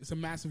universe. It's a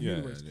massive Yeah,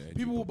 universe. yeah,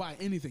 People will buy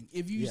anything.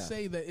 If you Yeah.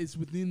 say that it's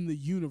within the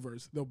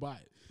universe, they'll buy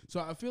it. So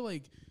I feel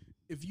like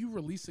if you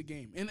release a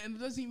game, and it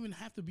doesn't even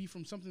have to be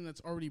from something that's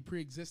already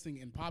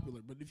pre-existing and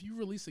popular, but if you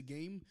release a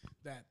game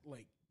that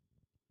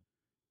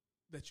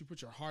that you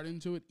put your heart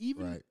into it,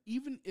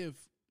 even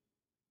if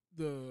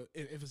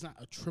it's not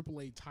a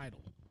AAA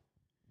title,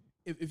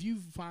 if you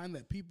find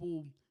that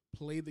people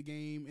play the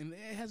game and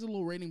it has a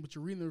low rating, but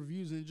you're reading the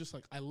reviews and it's just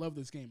like, I love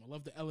this game, I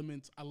love the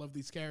elements, I love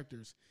these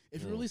characters.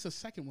 If you release a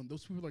second one,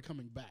 those people are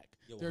coming back.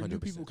 Yeah, there are new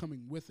people 100%.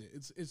 coming with it.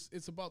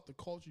 It's about the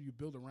culture you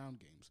build around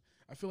games.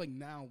 I feel like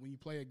now when you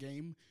play a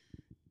game,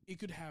 it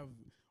could have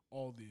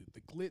all the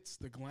glitz,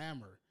 the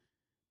glamour,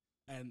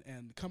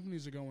 and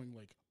companies are going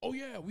like, oh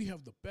yeah, we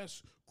have the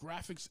best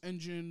graphics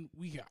engine,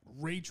 we got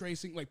ray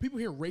tracing. Like, people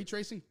hear ray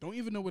tracing, don't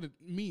even know what it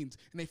means,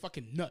 and they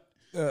fucking nut.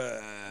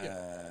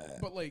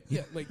 But like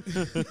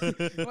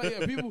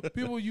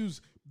people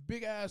use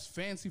big ass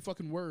fancy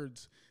fucking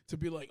words to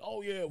be like,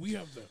 oh yeah, we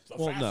have the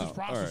fastest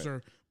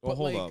processor. Well, But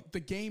hold like up. the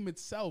game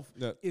itself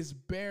Yeah. is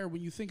bare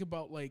when you think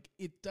about, like,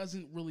 it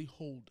doesn't really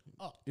hold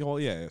up. Yeah, well,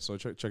 yeah. So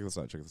check this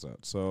out.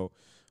 So,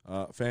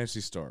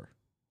 Phantasy Star,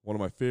 one of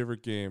my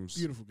favorite games.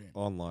 Beautiful game.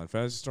 Online.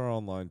 Phantasy Star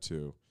Online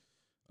 2.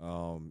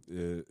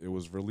 It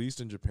was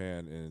released in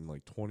Japan in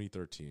like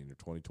 2013 or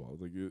 2012.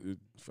 Like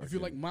If you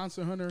like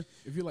Monster Hunter,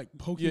 if you like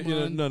Pokemon,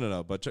 yeah,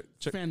 no. But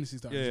check. Fantasy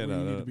Star. Yeah, is where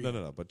you need to be.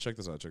 no. But check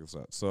this out.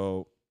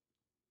 So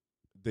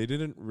they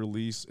didn't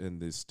release in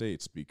the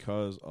States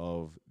because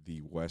of the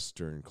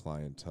Western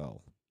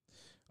clientele.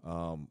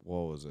 What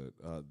was it?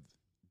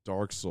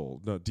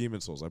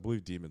 Demon Souls. I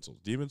believe Demon Souls.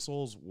 Demon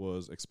Souls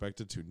was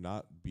expected to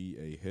not be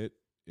a hit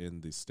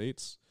in the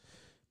States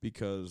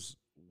because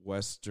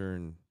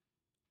Western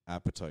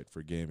appetite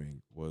for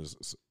gaming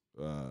was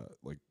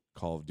like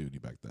Call of Duty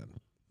back then.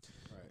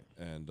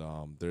 Right. And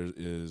there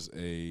is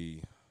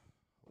a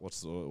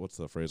what's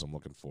the phrase I'm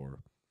looking for?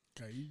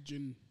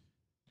 Gaijin.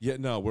 Yeah,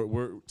 no,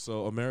 we're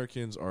so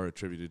Americans are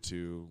attributed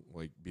to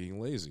like being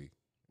lazy,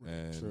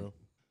 and True.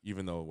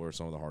 even though we're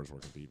some of the hardest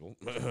working people.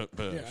 Yeah,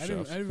 I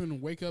chefs. didn't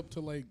even wake up to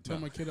like tell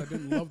my kid I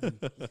didn't love them.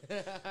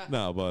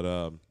 No, but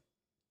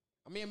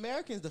I mean,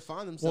 Americans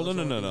define well,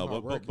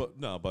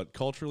 themselves. but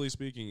culturally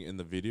speaking, in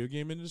the video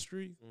game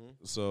industry,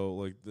 so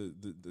like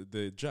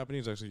the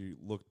Japanese actually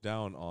look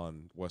down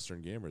on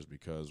Western gamers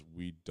because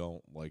we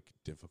don't like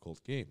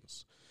difficult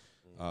games.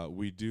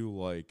 We do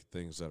like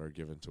things that are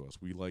given to us.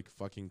 We like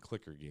fucking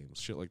clicker games,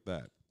 shit like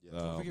that.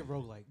 Don't forget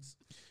roguelikes.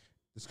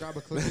 Describe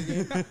a clicker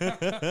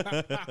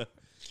game.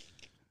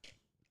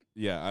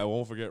 Yeah, I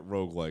won't forget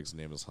roguelikes.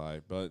 Name is high,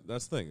 but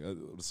that's the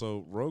thing.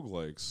 So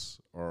roguelikes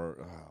are,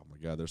 oh my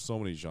god, there's so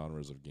many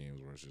genres of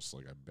games where it's just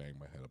like I bang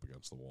my head up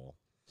against the wall.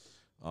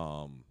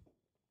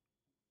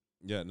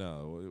 Yeah,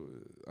 no,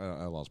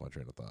 I lost my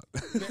train of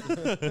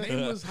thought.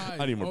 Nameless High.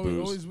 I need more booze.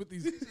 Always with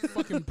these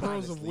fucking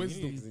pearls of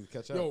Honestly, you wisdom. need to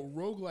catch up. Yo,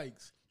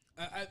 roguelikes.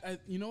 I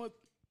you know what?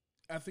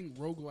 I think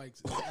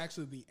roguelikes is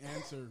actually the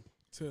answer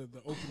to the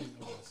opening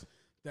of this.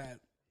 That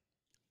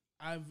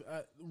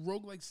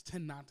roguelikes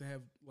tend not to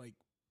have like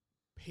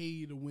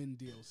pay to win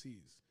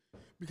DLCs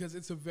because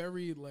it's a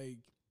very like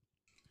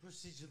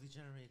Procedurally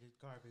generated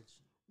garbage.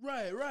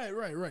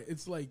 Right.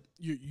 It's like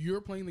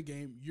you're playing the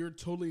game, you're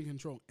totally in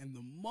control, and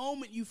the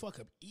moment you fuck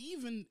up,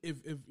 even if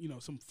you know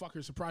some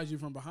fucker surprised you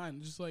from behind,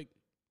 it's just like,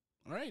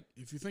 all right,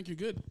 if you think you're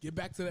good, get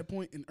back to that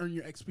point and earn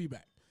your XP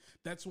back.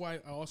 That's why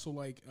I also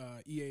like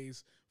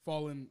EA's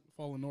Fallen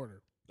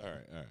Order. All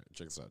right.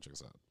 Check this out.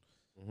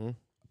 Mm-hmm.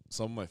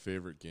 Some of my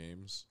favorite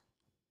games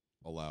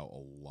allow a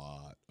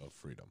lot of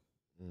freedom.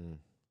 Mm.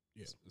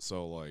 Yeah.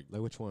 So like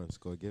Which ones?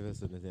 Go give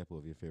us an example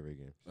of your favorite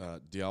game.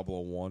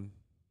 Diablo 1,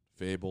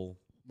 Fable.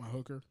 My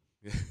hooker.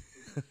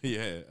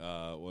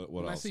 Yeah. What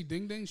When I else? see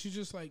Ding Ding, she's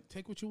just like,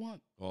 take what you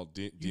want. Well,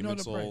 You know Demon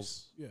the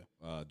Souls, price.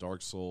 Yeah.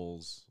 Dark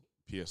Souls,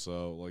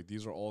 PSO. Like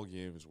these are all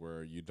games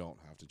where you don't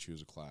have to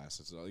choose a class.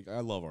 It's like I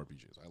love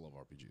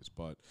RPGs,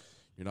 but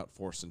you're not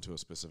forced into a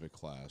specific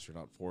class. You're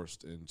not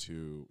forced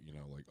into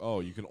like,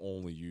 oh, you can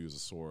only use a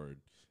sword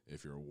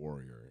if you're a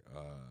warrior.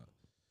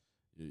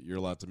 You're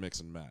allowed to mix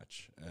and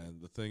match.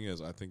 And the thing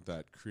is, I think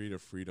that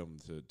creative freedom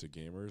to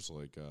gamers,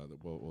 like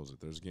what was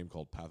it? There's a game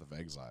called Path of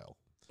Exile.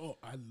 Oh,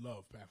 I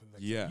love Path of Exile.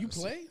 Yeah, You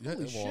play? Yeah,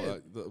 Holy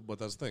shit. But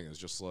that's the thing. It's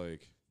just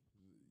like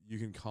you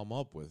can come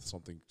up with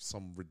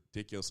some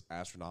ridiculous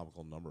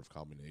astronomical number of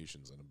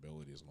combinations and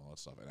abilities and all that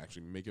stuff, and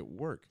actually make it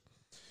work.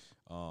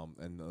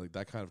 And like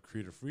that kind of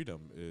creative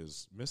freedom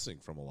is missing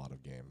from a lot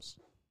of games.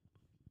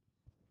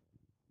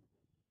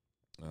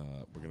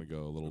 We're gonna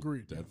go a little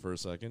Agreed, dead yeah. for a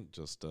second.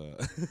 Just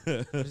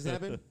What just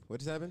happened? What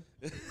just happened?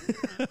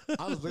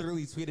 I was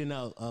literally tweeting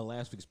out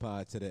last week's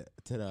pod to the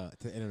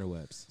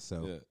interwebs.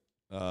 So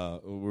yeah.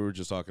 We were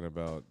just talking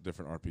about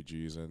different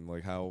RPGs and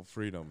like how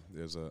freedom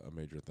is a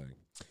major thing.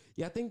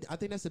 yeah, I think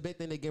that's the big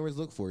thing that gamers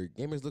look for.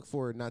 Gamers look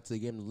for not to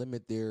again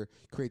limit their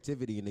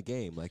creativity in the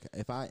game. Like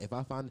if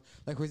I find,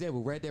 like for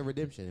example, Red Dead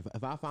Redemption.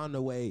 If I found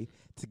a way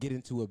to get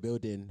into a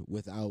building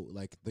without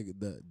like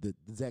the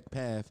exact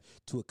path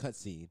to a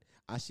cutscene,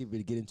 I should be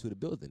able to get into the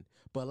building.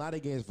 But a lot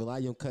of games rely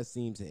on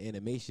cutscenes and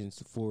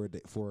animations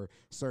for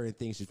certain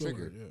things to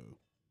trigger. Yeah.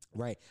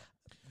 Right.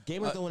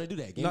 Gamers don't want to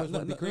do that. Gamers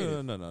want to be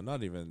creative. No,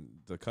 not even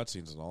the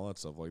cutscenes and all that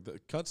stuff. Like the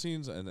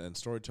cutscenes and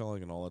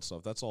storytelling and all that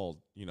stuff. That's all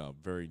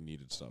very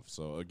needed stuff.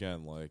 So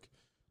again, like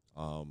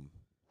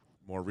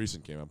more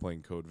recent game, I'm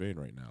playing Code Vein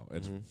right now.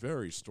 It's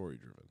very story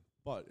driven,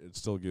 but it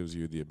still gives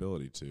you the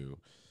ability to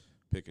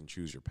pick and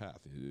choose your path,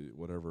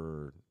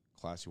 whatever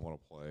class you want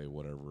to play,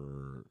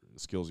 whatever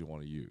skills you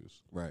want to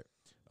use. Right.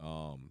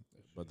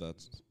 But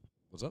that's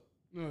what's up.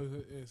 No,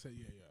 it's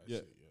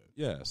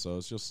Yeah. So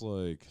it's just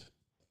like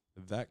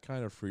that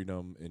kind of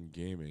freedom in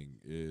gaming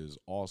is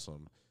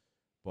awesome,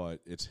 but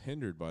it's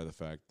hindered by the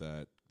fact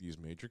that these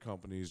major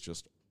companies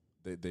just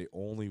they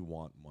only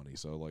want money.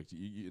 So like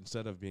you,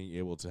 instead of being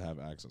able to have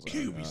access,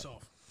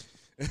 Ubisoft.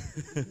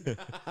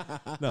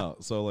 no.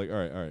 So like all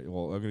right.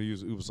 Well, I'm gonna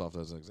use Ubisoft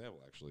as an example.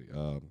 Actually,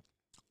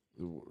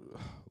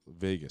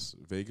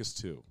 Vegas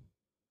 2,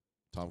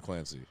 Tom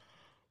Clancy.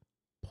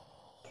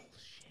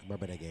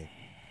 Remember that game?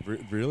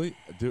 Really,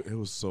 dude, it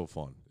was so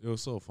fun.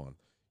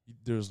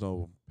 There's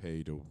no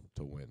pay to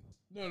win.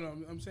 No,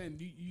 I'm saying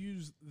you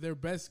use their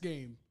best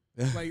game.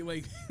 like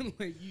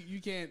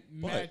you can't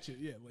match it.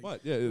 Yeah,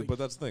 but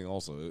that's the thing.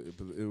 Also,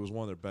 it was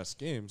one of their best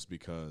games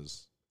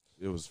because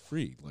it was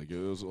free. Like it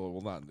was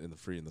not in the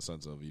free in the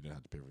sense of you didn't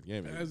have to pay for the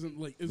game. it hasn't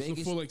like it's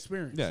Vegas- a full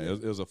experience. Yeah,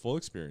 it was a full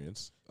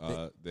experience.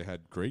 They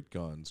had great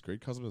guns,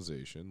 great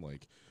customization.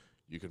 Like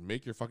you could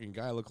make your fucking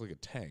guy look like a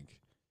tank.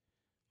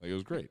 Like it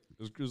was great.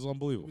 It was It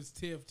unbelievable. was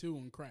TF2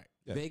 on crack.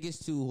 Yeah. Vegas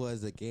 2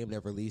 was a game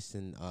that released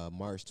in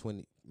March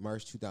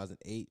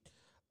 2008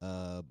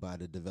 by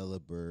the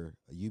developer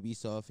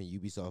Ubisoft and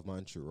Ubisoft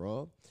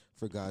Montreal.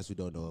 For guys who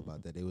don't know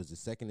about that, it was the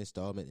second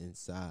installment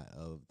inside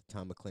of the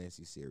Tom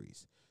Clancy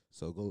series.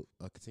 So go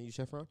continue,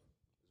 Chef Ron.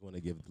 Just want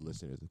to give the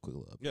listeners a quick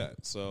little update. Yeah,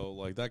 so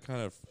like that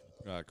kind of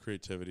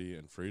creativity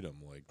and freedom,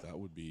 like that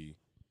would be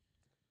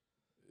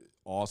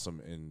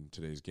awesome in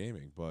today's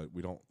gaming, but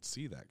we don't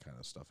see that kind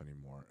of stuff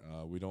anymore.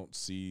 We don't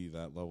see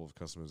that level of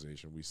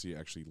customization. We see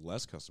actually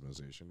less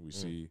customization. We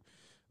see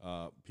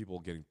people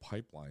getting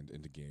pipelined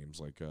into games.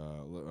 Like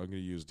I'm going to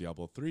use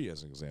Diablo 3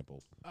 as an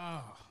example.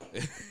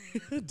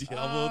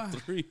 Diablo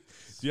 3.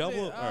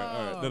 Diablo. All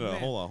right. No, man.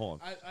 hold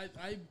on.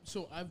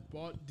 So I've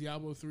bought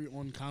Diablo 3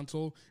 on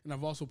console, and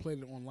I've also played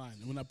it online.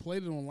 And when I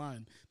played it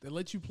online, they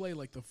let you play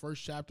like the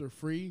first chapter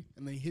free,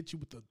 and they hit you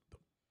with the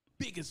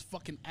biggest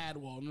fucking ad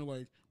wall, and they're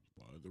like,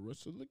 buy the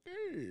rest of the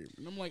game.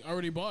 And I'm like, I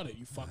already bought it,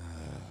 you fuck.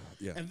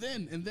 Yeah. And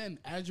then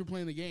as you're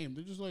playing the game,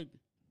 they're just like,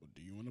 well,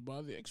 do you want to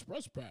buy the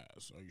express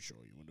pass? Are you sure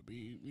you want to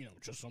be,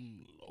 just some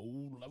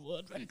low level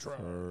adventurer?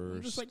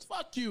 I'm just like,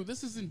 fuck you.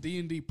 This isn't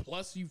D&D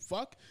plus, you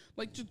fuck.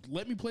 Like, just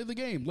let me play the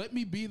game. Let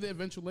me be the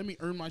adventurer. Let me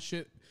earn my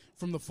shit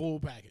from the full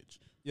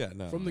package. Yeah,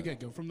 no. from the get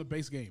go, from the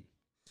base game.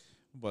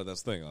 But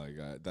that's the thing, like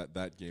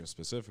that game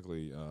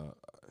specifically,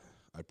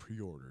 I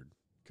pre-ordered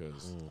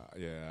because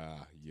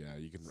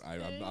you can.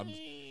 I'm.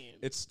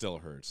 It still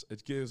hurts.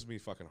 It gives me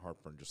fucking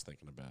heartburn just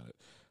thinking about it.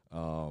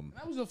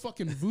 I was a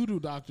fucking voodoo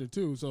doctor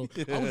too, so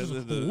I was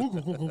just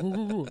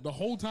the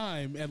whole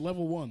time at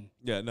level 1.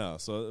 Yeah, no.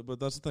 So, but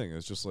that's the thing.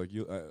 It's just like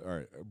you. All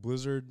right,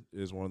 Blizzard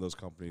is one of those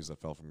companies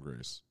that fell from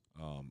grace.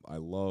 I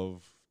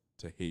love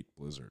to hate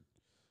Blizzard.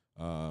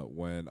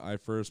 When I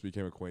first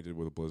became acquainted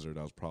with Blizzard,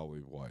 I was probably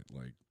what,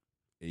 like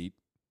 8,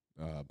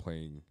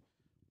 playing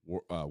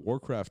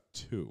Warcraft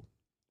 2.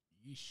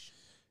 Yeesh.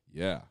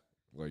 Yeah,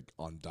 like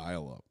on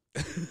dial-up.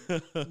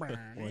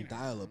 On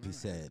dial-up, he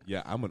said.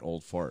 Yeah, I'm an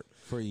old fart.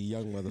 For you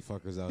young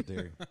motherfuckers out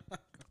there.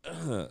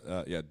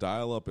 Yeah,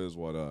 dial-up is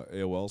what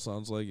AOL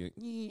sounds like.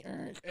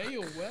 AOL?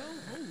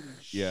 Holy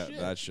shit. Yeah,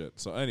 that shit.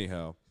 So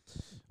anyhow,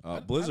 How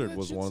did Blizzard that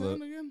was shit one of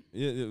sound the. again?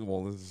 Yeah,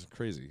 well, this is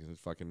crazy.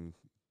 It's fucking.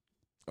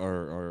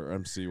 Our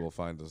MC will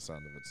find the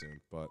sound of it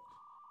soon, but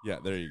yeah,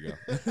 there you go.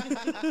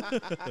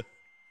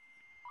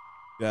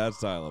 Yeah,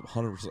 that's dial-up,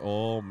 100%.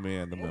 Oh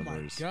man, the Oh my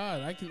memories.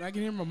 god, I can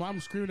hear my mom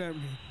screaming at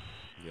me.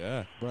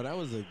 Yeah, Bro, that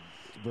was a...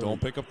 Bro,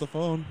 don't pick up the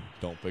phone.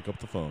 Don't pick up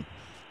the phone.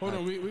 Hold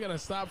on, we gotta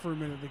stop for a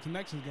minute. The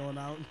connection's going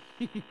out.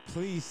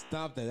 please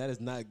stop that. That is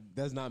not...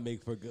 does not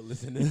make for a good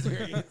listening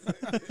experience.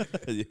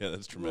 Yeah, that's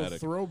Little traumatic.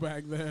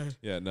 throwback there.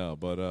 Yeah, no,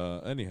 but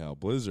anyhow,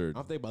 Blizzard.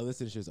 I'm thinking about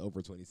listening shit's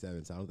over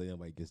 27, so I don't think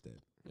anybody gets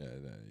that. Yeah,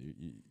 no,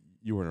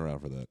 you weren't around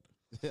for that.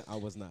 I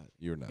was not.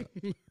 You're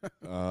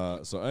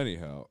not. So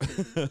anyhow,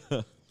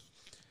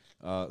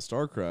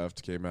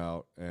 StarCraft came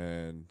out,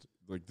 and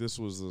like this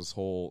was this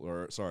whole,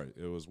 or sorry,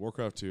 it was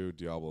Warcraft 2,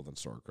 Diablo, then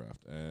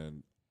StarCraft,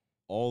 and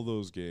all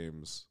those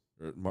games,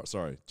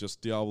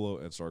 just Diablo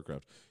and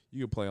StarCraft,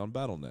 you could play on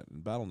BattleNet,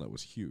 and BattleNet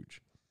was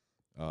huge.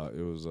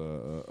 It was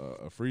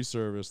a free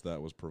service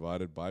that was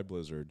provided by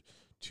Blizzard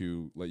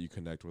to let you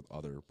connect with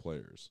other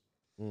players.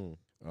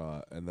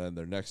 And then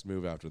their next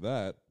move after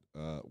that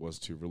was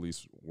to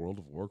release World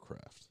of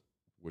Warcraft,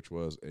 which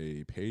was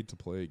a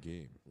paid-to-play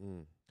game.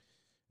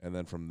 And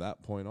then from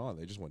that point on,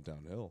 they just went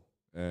downhill.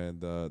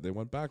 And they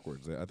went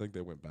backwards. I think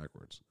they went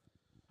backwards.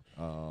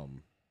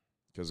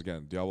 Because,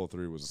 again, Diablo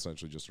 3 was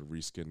essentially just a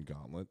reskin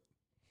Gauntlet.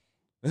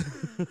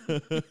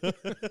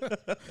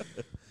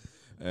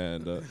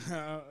 And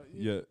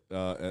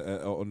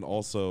and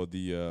also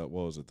the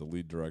what was it? The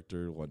lead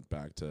director went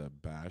back to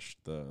bash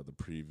the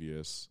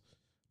previous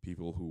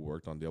people who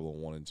worked on Diablo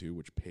 1 and 2,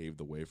 which paved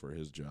the way for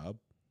his job.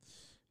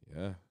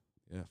 Yeah,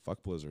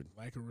 fuck Blizzard.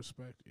 Lack of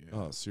respect. Yeah.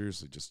 Oh,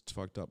 seriously, just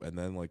fucked up. And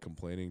then like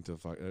complaining to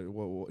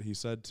what he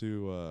said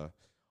to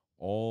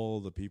all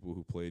the people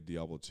who played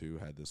Diablo 2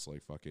 had this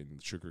like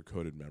fucking sugar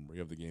coated memory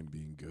of the game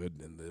being good,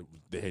 and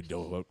they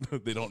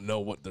don't know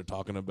what they're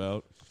talking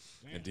about.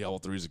 Damn. And Diablo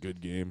 3 is a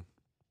good game.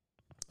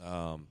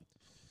 But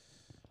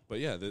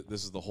yeah,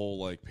 this is the whole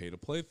like pay to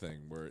play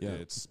thing where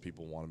it's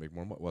people want to make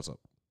more money. What's up?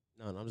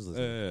 No, I'm just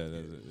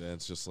listening. Yeah,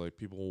 it's just like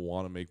people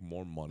want to make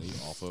more money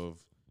off of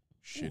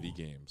shitty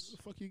games. Where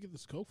the fuck you get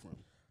this coke from?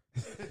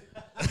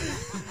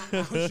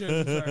 Oh,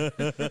 shit,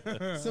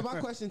 sorry. So my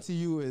question to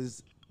you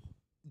is,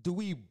 do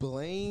we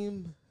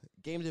blame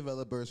game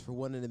developers for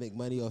wanting to make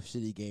money off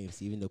shitty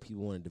games even though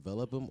people want to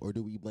develop them, or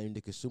do we blame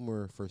the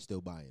consumer for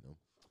still buying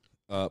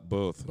them?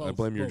 Both. I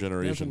blame your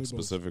generation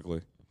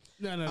specifically.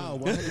 No. Oh,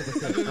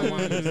 100%.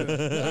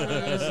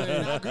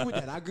 I agree with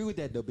that. I agree with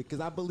that, though, because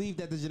I believe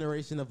that the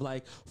generation of,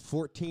 like,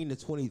 14 to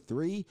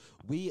 23,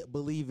 we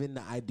believe in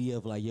the idea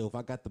of, like, yo, if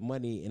I got the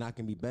money and I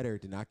can be better,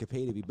 then I can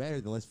pay to be better,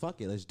 then let's fuck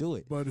it. Let's do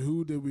it. But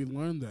who did we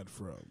learn that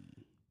from?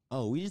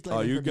 Oh, we just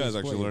you guys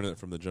actually learned it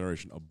from the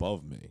generation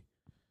above me.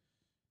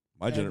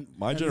 My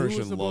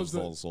generation loves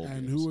all soul games.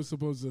 And who was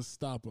supposed to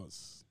stop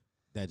us?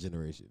 That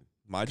generation.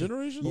 My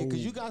generation? Yeah,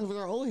 because you guys were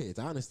our old heads,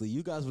 honestly.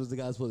 You guys was the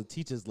guys supposed to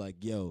teach us, like,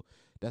 yo,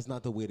 that's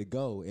not the way to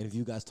go. And if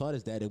you guys taught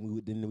us that, then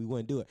we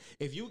wouldn't do it.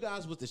 If you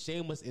guys was to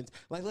shame us,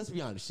 like, let's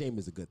be honest, shame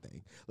is a good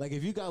thing. Like,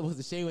 if you guys was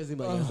to shame us and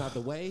be like, that's not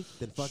the way,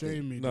 then fuck shame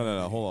it. me.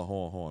 No.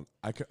 Hold on.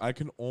 I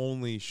can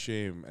only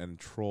shame and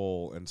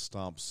troll and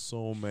stomp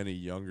so many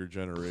younger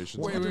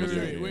generations.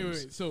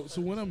 Wait. So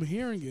what I'm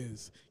hearing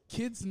is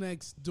Kids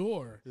Next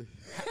Door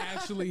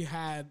actually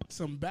had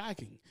some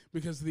backing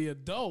because the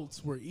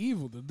adults were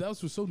evil. The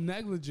adults were so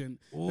negligent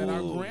that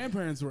our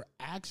grandparents were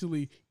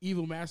actually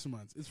evil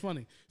masterminds. It's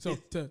funny. So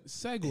to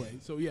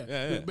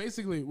segue,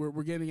 basically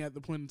we're getting at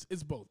the point.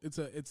 It's both.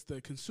 It's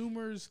the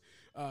consumers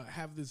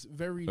have this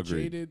very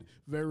jaded,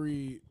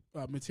 very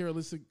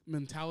materialistic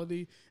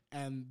mentality,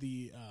 and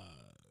the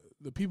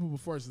people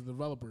before us, the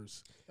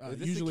developers,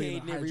 usually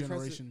in a higher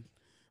generation.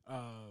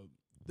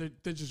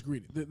 They're just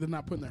greedy. They're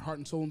not putting their heart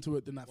and soul into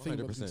it. They're not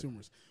thinking about the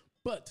consumers.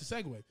 But to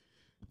segue,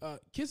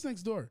 Kids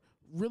Next Door,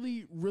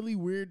 really, really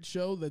weird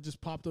show that just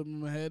popped up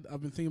in my head.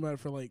 I've been thinking about it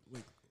for like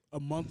a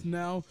month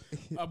now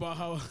about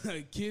how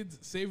kids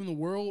saving the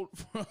world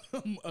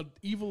from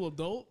evil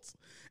adults,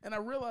 and I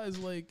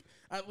realized like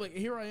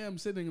here I am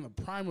sitting in the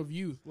prime of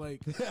youth,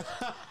 like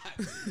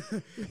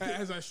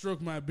as I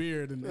stroke my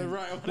beard and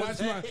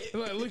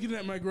looking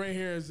at my gray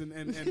hairs and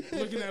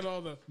looking at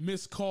all the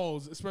missed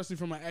calls, especially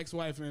from my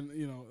ex-wife and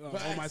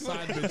all my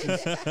side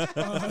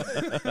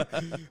bitches.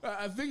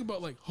 I think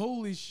about like,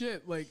 holy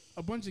shit, like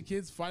a bunch of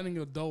kids fighting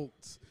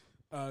adults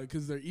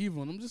because they're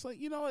evil, and I'm just like,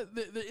 you know what?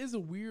 There is a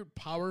weird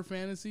power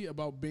fantasy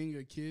about being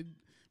a kid.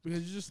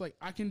 Because you're just like,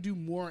 I can do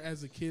more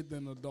as a kid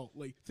than an adult.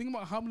 Like, think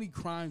about how many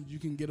crimes you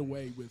can get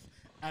away with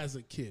as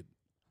a kid.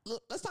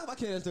 Look, let's talk about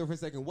Canada for a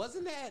second.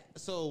 Wasn't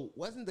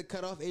the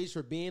cutoff age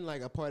for being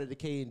like a part of the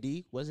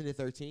K&D? Wasn't it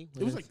 13?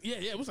 It was like,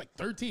 it was like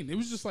 13. It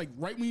was just like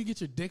right when you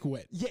get your dick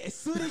wet. Yeah, as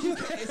soon as you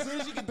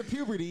get the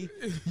puberty,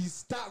 you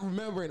stop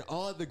remembering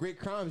all the great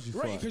crimes you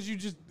fought. Right, because you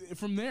just,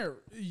 from there,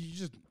 you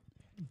just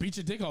beat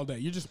your dick all day.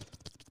 You just...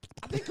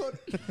 I think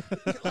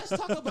let's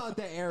talk about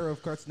that era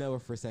of Cartoon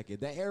Network for a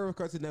second. That era of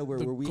Cartoon Network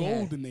the where we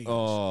golden had, age.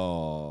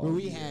 where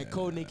we had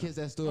Codename Kids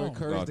That Store,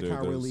 Courage the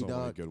Cowardly so many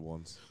Dog. good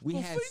ones. We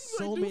The had things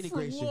I so do many for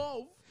great shows.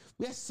 love.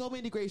 We had so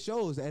many great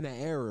shows in that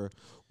era,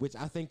 which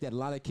I think that a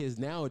lot of kids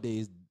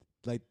nowadays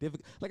like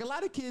a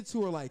lot of kids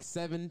who are like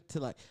 7 to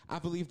like, I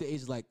believe the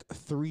age is like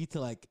 3 to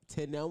like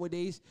 10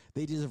 nowadays.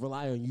 They just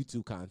rely on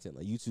YouTube content,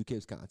 like YouTube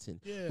Kids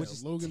content. Yeah, which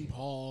is Logan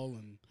Paul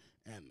and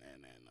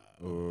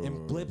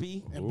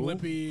Blippi. And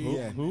Blippi.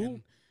 Yeah. Who?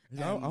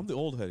 I'm the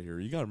old head here.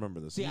 You gotta remember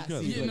this. See, You I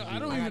gotta- see. Yeah, no, I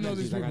don't I got even know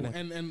these nephews, I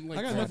people. got And like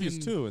I got nephews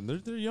fucking- too, and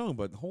they're young,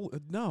 but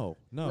no.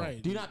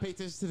 Right. Do you not pay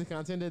attention to the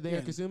content that they are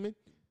Yeah. consuming?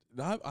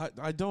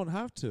 I don't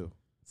have to.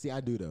 See,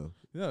 I do though.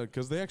 Yeah,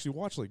 because they actually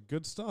watch like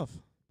good stuff.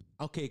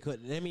 Okay,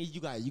 good. That means you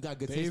got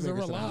good Days taste. are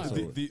makers on alive.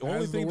 episode. The As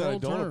only the thing that I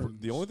world don't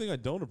turns. the only thing I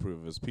don't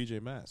approve of is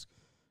PJ Masks.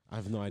 I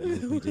have no idea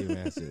what PJ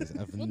Masks is.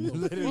 I've What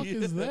the fuck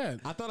is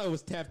that? I thought I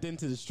was tapped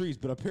into the streets,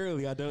 but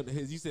apparently I don't.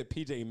 You said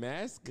PJ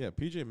Mask? Yeah,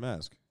 PJ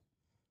Mask.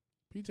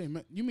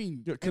 You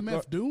mean Yeah,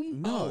 MF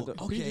Doom? Oh, the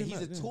okay. PJ He's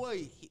Masks, a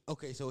toy.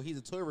 So he's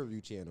a toy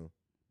review channel.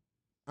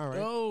 All right.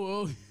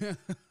 Oh,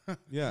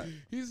 Yeah.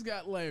 He's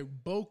got like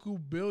Boku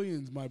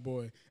billions, my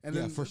boy. And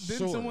Yeah, then for didn't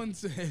sure. someone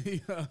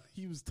say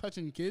he was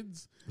touching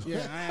kids?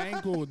 Yeah, I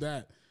ain't cool with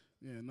that.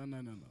 Yeah, no.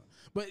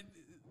 But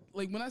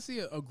like when I see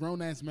a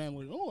grown ass man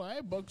like, oh, I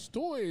have Bucks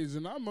toys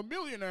and I'm a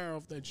millionaire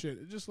off that shit.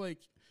 It's just like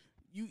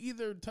you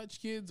either touch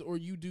kids or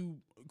you do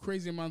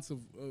crazy amounts of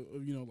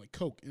like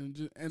coke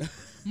and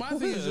my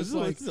thing is just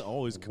like This is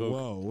always coke.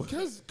 Whoa.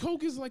 because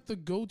coke is like the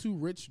go-to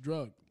rich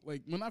drug.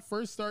 Like when I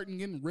first started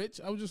getting rich,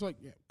 I was just like,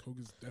 yeah, coke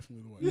is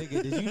definitely the way.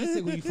 Nigga, did you just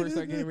say when you first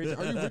started getting rich?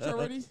 Are you rich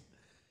already?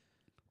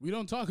 We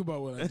don't talk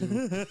about what I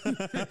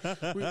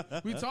do.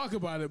 we talk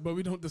about it, but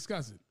we don't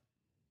discuss it.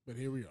 But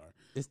here we are.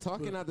 Is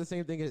talking not the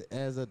same thing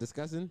as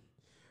discussing?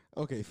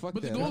 Okay, fuck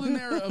But that. the golden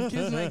era of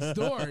Kids Next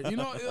Door, you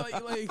know,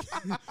 like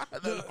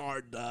That's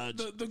hard dodge.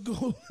 the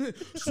gold.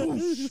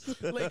 Swoosh.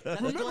 Like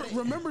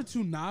remember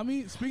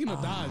Toonami? Speaking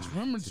of Dodge,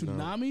 remember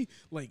Toonami?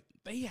 Like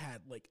they had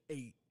like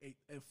a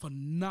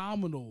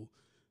phenomenal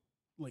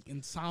like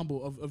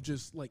ensemble of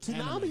just like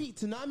anime.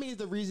 Toonami is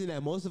the reason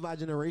that most of our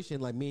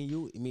generation, like me and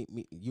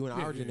you and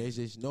our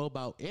generation, know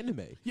about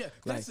anime. Yeah,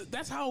 Like-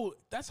 that's how,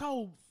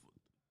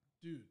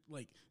 dude.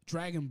 Like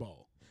Dragon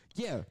Ball,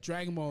 Yeah.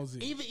 Dragon Ball Z.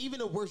 Even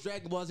the worst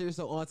Dragon Ball series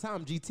of all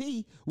time,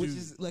 GT, which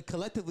is like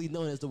collectively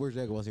known as the worst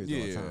Dragon Ball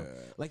series of all time.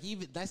 Like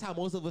even that's how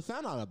most of us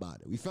found out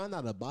about it. We found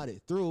out about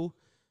it through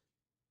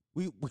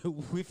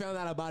we found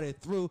out about it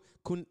through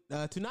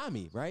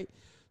Toonami, right?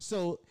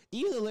 So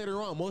even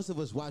later on, most of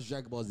us watched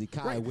Dragon Ball Z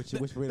Kai, Right. which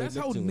That's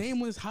how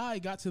Nameless High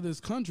got to this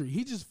country.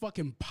 He just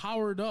fucking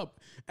powered up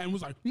and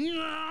was like,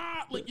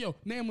 "Nyah!" Like yo,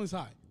 Nameless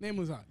High.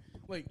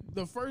 Like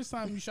the first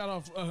time you shot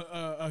off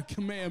a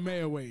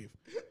Kamehameha wave,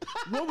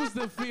 what was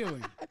the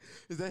feeling?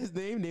 Is that his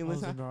name? I Nameless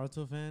was a High?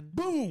 Naruto fan.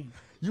 Boom!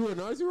 You were a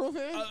Naruto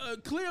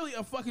fan? Clearly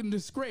a fucking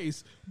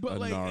disgrace, but A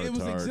like it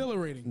was Narutard.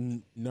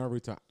 exhilarating.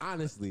 Naruto.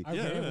 Honestly, I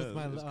Yeah, ran with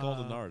my, it's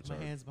called a Naruto.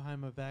 my hands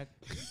behind my back.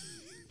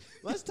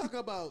 let's talk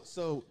about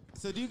so.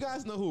 Do you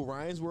guys know who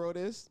Ryan's World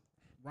is?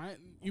 Right?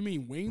 You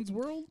mean Wayne's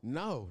World?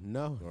 No.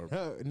 Or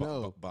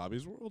No.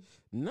 Bobby's World.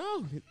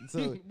 No.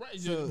 So, Right,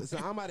 so, yeah. so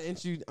I'm about to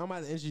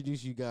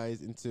introduce you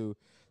guys into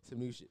some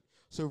new shit.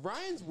 So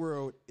Ryan's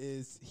World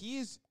is he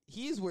is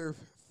worth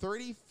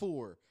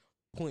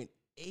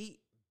 $34.8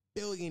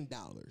 billion.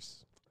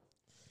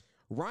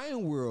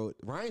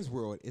 Ryan's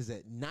World is a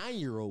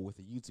 9-year-old with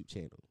a YouTube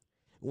channel.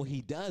 What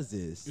he does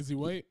is Is he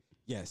white?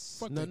 yes.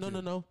 Fuck No, that no, no,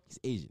 kid. no. He's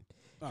Asian.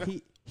 Oh.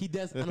 He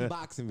does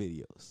unboxing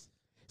videos.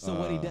 So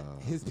what he does,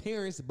 his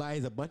parents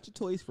buys a bunch of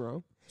toys for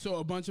him. So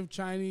a bunch of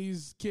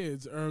Chinese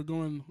kids are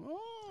going,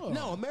 oh.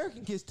 No,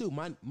 American kids too.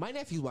 My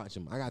nephews watch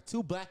them. I got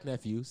 2 black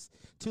nephews,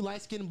 2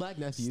 light-skinned black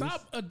nephews.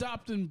 Stop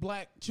adopting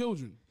black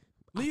children.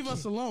 Leave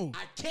us alone.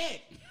 I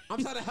can't.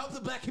 I'm trying to help the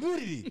black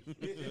community.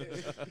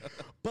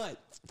 But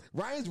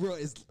Ryan's World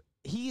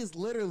is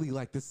literally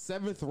like the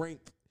 7th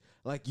ranked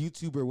like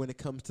YouTuber when it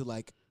comes to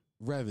like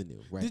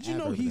revenue. Right? Did you Ad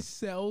know revenue. he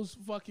sells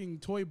fucking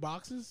toy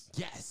boxes?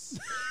 Yes.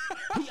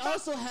 He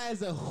also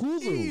has a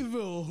Hulu.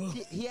 Evil.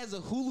 He has a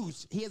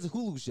Hulu. He has a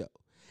Hulu show,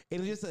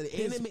 and it's just an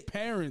His anime.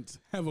 parents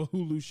have a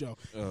Hulu show.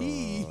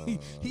 He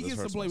this gets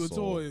to hurts play my with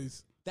soul.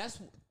 toys. That's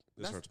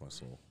This hurts my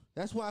soul.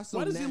 that's why.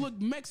 Why does he look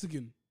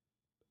Mexican?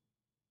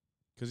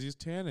 Because he's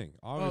tanning.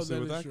 Obviously,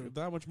 that with is true.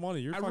 that much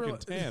money, you're I fucking real-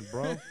 tan,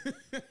 bro.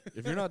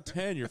 If you're not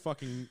tan, you're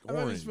fucking I thought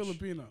orange. he's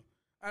Filipino.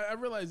 I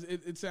realize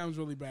it sounds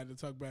really bad to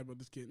talk bad about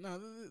this kid. No,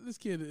 this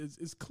kid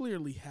is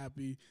clearly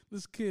happy.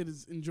 This kid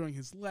is enjoying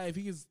his life.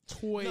 He gets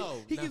toys.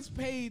 He gets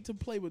paid to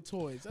play with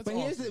toys. That's But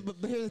awesome. here's the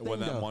thing, When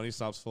that though. money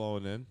stops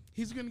flowing in,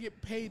 He's gonna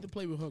get paid to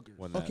play with hookers.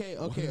 when that, Okay.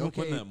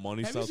 when that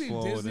money Have you stops seen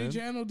flowing Disney in,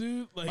 Channel,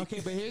 dude? Like, Okay,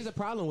 but here's the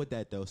problem with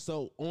that though.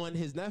 So on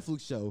his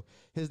Netflix show,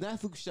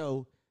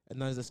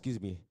 no,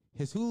 excuse me,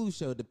 his Hulu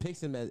show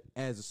depicts him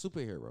as a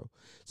superhero.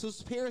 So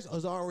his parents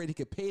are already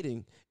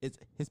competing.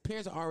 His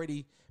parents are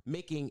already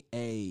making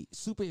a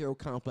superhero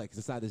complex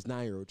inside this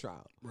 9-year-old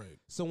child. Right.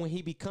 So when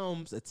he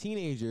becomes a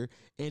teenager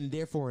and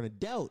therefore an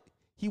adult,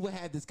 he will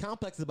have this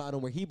complex about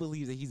him where he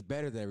believes that he's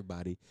better than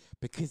everybody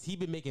because he's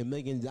been making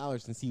millions of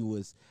dollars since he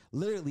was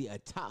literally a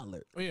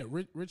toddler. Oh yeah,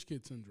 rich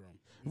kid syndrome.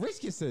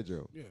 Rich kid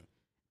syndrome. Yeah.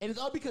 And it's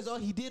all because all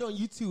he did on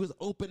YouTube was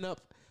open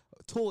up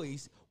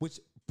toys, which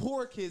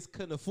poor kids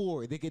couldn't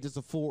afford. They could just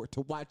afford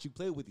to watch you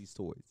play with these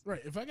toys.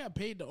 Right. If I got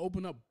paid to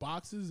open up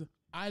boxes,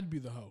 I'd be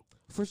the hoe.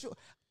 For sure.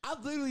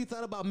 I've literally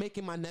thought about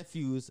making my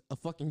nephews a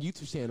fucking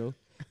YouTube channel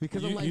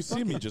because I'm like, you see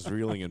fuck me it. just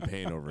reeling in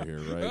pain over here,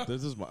 right?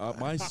 This is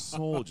my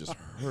soul just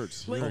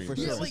hurts. Like, hearing for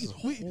this. sure. This is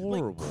like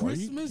horrible.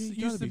 Christmas You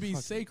used gotta to be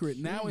fucking sacred.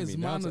 Now kidding it's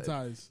me. Now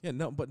monetized. Yeah,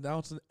 no, but now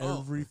it's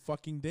every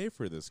fucking day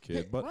for this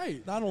kid. But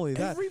right. not only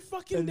that, Every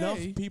fucking enough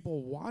day.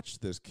 people watch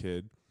this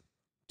kid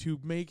to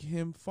make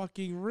him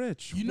fucking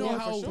rich. You know Yeah,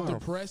 how for sure.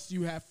 depressed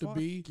you have to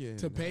be to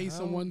Fucking pay hell.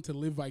 someone to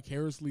live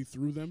vicariously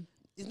through them?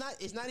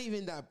 It's not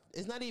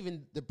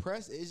even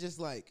depressed. It's just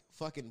like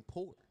fucking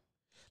poor.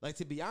 Like,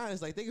 to be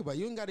honest, like, think about it.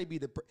 You ain't got to be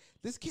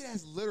this kid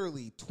has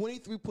literally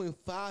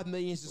 23.5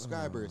 million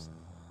subscribers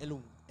and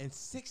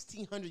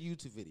 1,600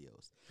 YouTube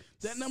videos.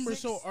 That number is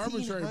so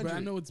arbitrary, but I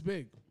 1,600. know it's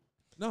big.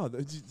 No, the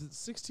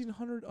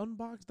 1,600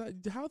 unboxed.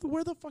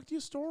 Where the fuck do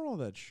you store all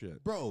that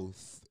shit? Bro,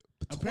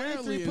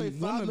 Apparently, in 23.5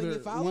 one million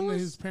of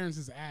followers? his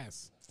parents'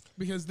 ass.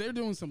 Because they're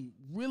doing some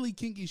really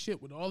kinky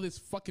shit with all this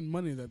fucking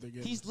money that they're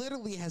getting. He's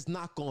literally has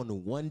not gone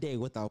one day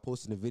without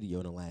posting a video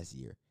in the last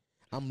year.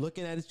 I'm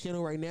looking at his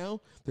channel right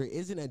now. There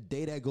isn't a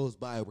day that goes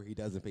by where he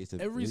doesn't post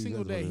a Every he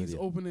single doesn't day, post a he's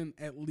video. opening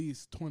at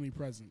least 20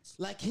 presents.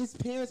 Like, his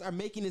parents are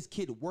making this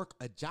kid work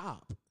a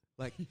job.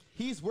 Like,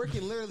 he's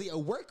working literally a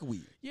work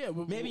week. Yeah,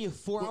 but Maybe a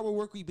 4-hour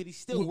work week, but he's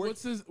still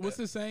working. What's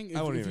this saying?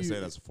 I wouldn't even say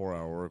that's a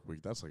 4-hour work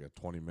week. That's like a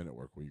 20-minute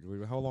work week.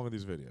 How long are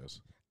these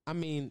videos? I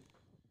mean,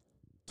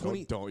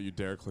 20. Don't you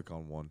dare click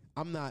on one.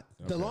 I'm not.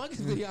 The Okay.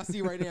 longest video I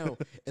see right now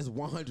is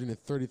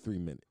 133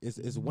 minutes.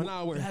 It's 1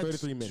 hour and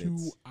 33 minutes.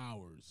 2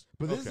 hours.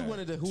 But this is Okay. one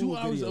of the Hulu 2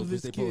 hours videos of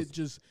this they kid post.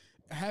 just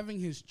having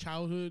his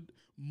childhood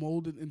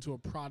molded into a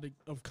product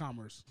of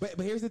commerce. But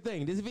here's the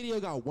thing. This video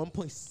got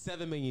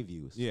 1.7 million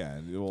views. Yeah,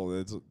 well,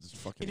 it's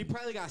fucking. And he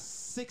probably got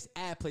 6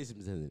 ad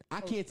placements in it. I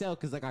can't tell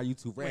because I got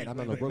YouTube Red. I'm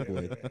not no broke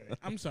boy.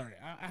 I'm sorry.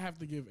 I have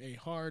to give a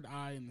hard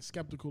eye and a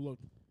skeptical look.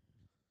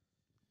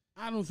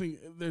 I don't think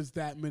there's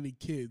that many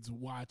kids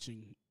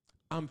watching.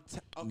 Okay.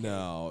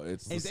 No,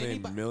 it's the Is same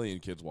anybody- million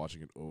kids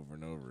watching it over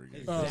and over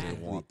again. 'cause they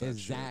Exactly. want that shit.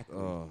 Exactly.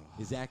 Ugh.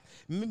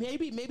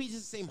 Exactly. Maybe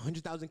just the same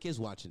 100,000 kids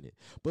watching it.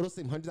 But those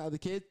same 100,000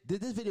 kids,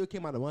 this video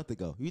came out a month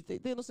ago. You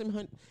think they're the same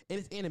 100, and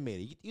it's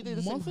animated. You think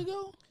A the month same,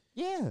 ago?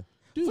 Yeah.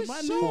 Dude, For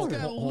my sure. news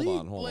got Hold leaked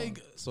on, hold on. like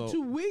So-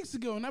 2 weeks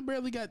ago, and I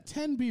barely got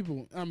 10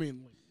 people. I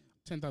mean, like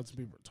 10,000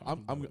 people are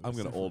talking I'm about it. I'm It's gonna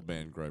different. old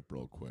man gripe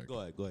real quick. Go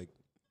ahead.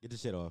 Get the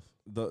shit off.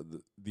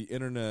 The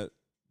internet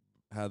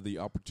had the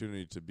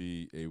opportunity to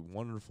be a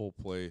wonderful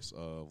place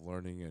of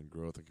learning and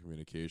growth and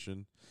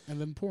communication. And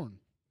then porn.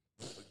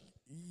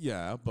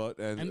 Yeah, but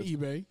And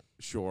eBay.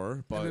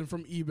 sure, but and then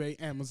from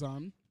eBay,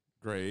 Amazon.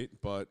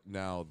 great. But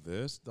now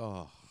this, this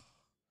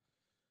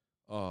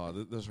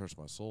hurts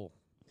my soul.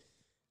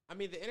 I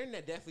mean, the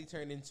internet definitely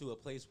turned into a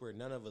place where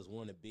none of us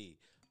want to be,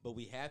 but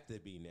we have to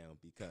be now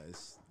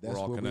because that's We're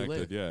all where we connected,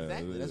 live. yeah.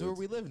 Exactly. That's where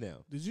we live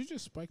now. Did you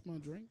just spike my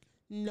drink?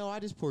 No, I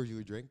just poured you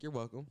a drink. You're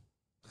welcome.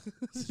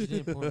 You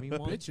didn't pour me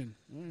one. Bitching.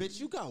 Bitch,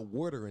 you got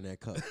water in that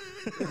cup.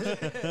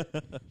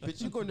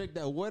 Bitch, you gonna drink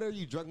that water,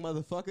 you drunk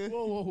motherfucker?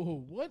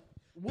 Whoa. What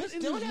Bitch,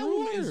 in don't this have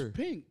room water. is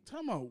pink?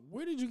 Tell me,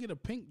 where did you get a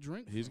pink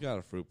drink? He's got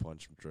a fruit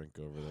punch drink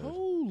over there.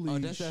 Holy Oh,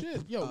 that's shit.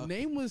 that- Yo,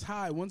 Nameless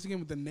High, once again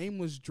with the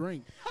Nameless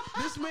drink.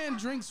 This man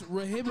drinks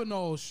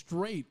Rahibinol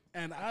straight,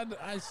 and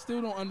I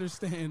still don't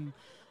understand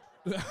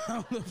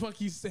how the fuck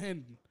he's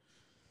standing.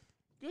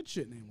 Good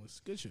shit,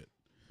 Nameless. Good shit.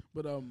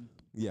 But,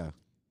 Yeah.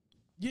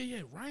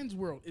 yeah, Ryan's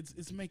World,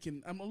 it's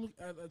making, I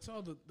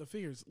saw the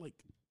figures, like,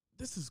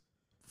 this is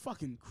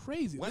fucking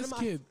crazy. One This of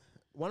my- kid,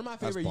 One of my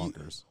That's favorite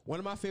bonkers. one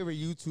of my favorite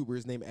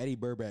YouTubers named Eddie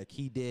Burback,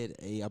 he did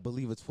I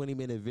believe a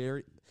 20-minute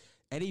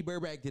Eddie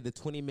Burback did a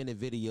 20-minute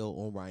video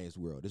on Ryan's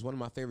World. It's one of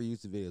my favorite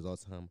YouTube videos all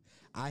the time.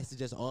 I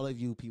suggest all of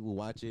you people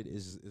watch it.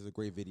 It's a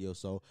great video.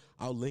 So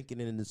I'll link it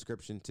in the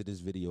description to this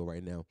video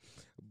right now.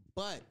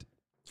 But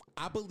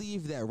I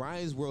believe that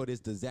Ryan's World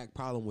is the exact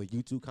problem with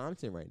YouTube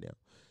content right now.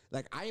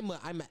 Like I'm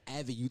an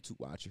avid YouTube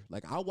watcher.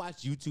 Like I watch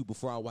YouTube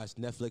before I watch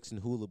Netflix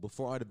and Hulu,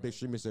 before all the big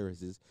streaming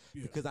services,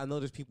 because I know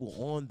there's people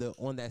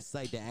on that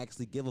site that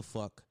actually give a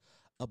fuck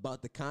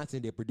about the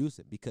content they're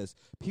producing. Because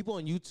people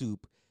on YouTube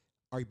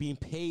are being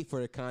paid for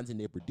the content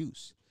they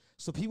produce.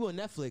 So people on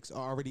Netflix and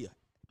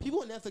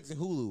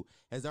Hulu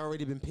has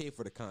already been paid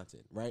for the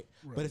content, right?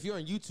 But if you're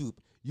on YouTube,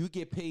 you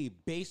get paid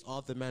based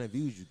off the amount of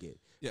views you get.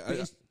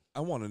 Yeah,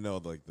 I want to know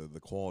like the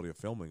quality of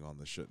filming on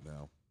this shit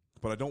now.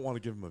 But I don't want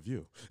to give him a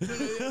view.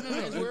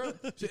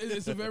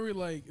 It's a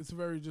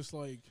very just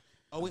like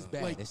oh, it's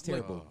bad. It's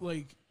terrible.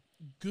 Like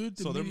good.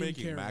 To So they're medium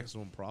making carrier.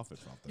 maximum profit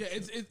from this. Yeah,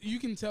 it's you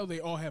can tell they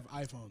all have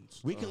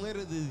iPhones. We can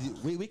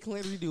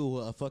literally do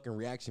a fucking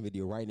reaction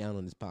video right now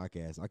on this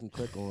podcast. I can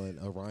click on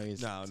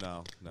Orion's.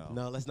 No.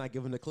 No, let's not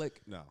give him the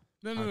click. No.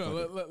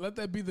 No. Let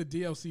that be the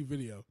DLC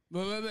video.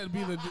 Let that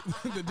be the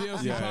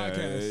DLC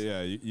podcast.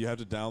 Yeah. You have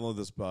to download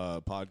this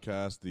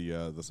podcast,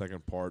 the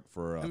second part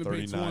for And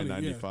pay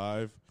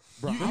 $39.95.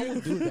 Bro, I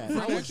would do that. For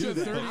I an would do extra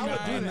that.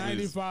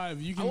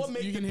 $39.95,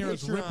 you can hear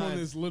us rip on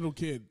this little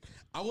kid.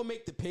 I will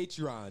make the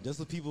Patreon just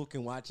so people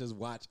can watch us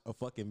watch a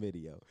fucking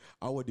video.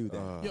 I would do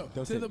that. Yo, Don't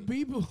to send the me.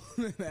 people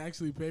that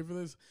actually pay for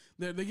this,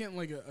 they're getting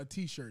like a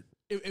T-shirt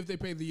if they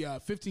pay the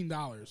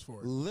 $15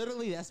 for it.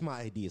 Literally, that's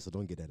my idea. So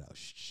don't get that out.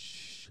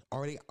 Shh.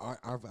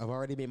 I've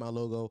already made my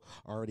logo.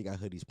 I already got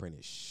hoodies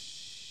printed.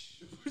 Shh.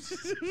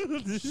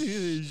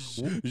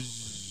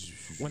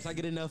 Once I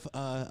get enough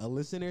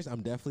listeners,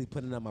 I'm definitely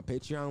putting up my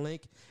Patreon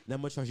link. And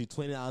I'm gonna charge you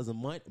 $20 a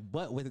month.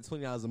 But with the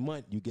 $20 a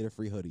month, you get a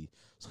free hoodie.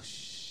 So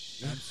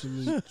shh.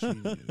 Absolute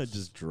genius.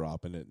 Just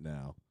dropping it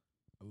now.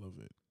 I love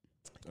it.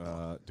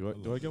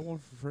 Do I get one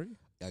for free?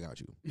 I got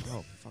you.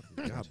 Oh,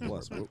 fucking God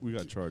bless. We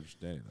got charged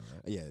Danny, though,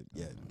 right?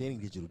 Yeah. Danny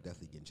Digital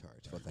definitely getting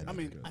charged. Fuck that. I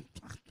mean, nigga.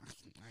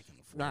 I can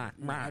afford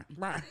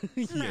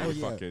it. Yeah, Oh,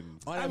 yeah. fucking.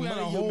 All that I've got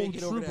a money you'll whole make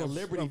it over troop there at of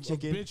Liberty of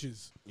Chicken.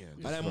 bitches. Yeah,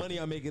 All that money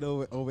I'll make it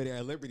over there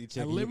at Liberty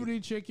Chicken. At Liberty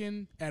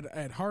Chicken,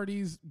 at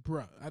Hardee's,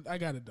 bruh, I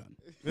got it done.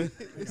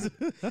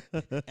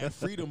 At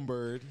Freedom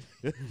Bird.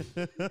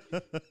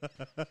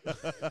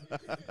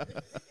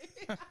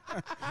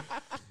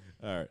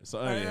 All right. So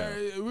All right, anyhow. all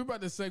right, we're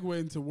about to segue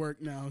into work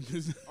now.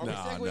 'Cause- Are we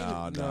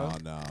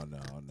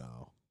segueing?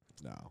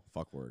 No.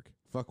 Fuck work.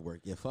 Fuck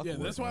work. Yeah, fuck yeah,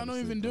 work. that's why I don't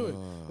honestly. even do it.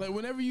 Like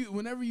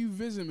whenever you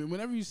visit me,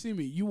 whenever you see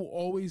me, you will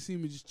always see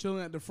me just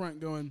chilling at the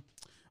front, going,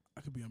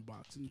 I could be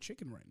unboxing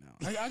chicken right now.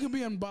 I could be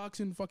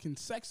unboxing fucking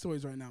sex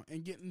toys right now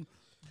and getting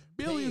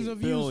billions of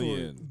views for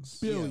Billions.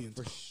 it. Billions.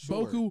 Yeah, for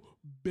sure. Boku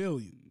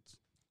billions.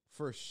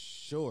 For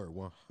sure,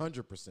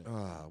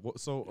 100%.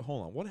 So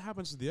hold on. What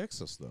happens to the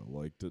excess though?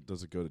 Like,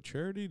 does it go to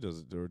charity?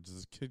 Or does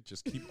this kid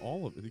just keep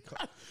all of it?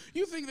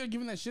 You think they're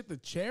giving that shit to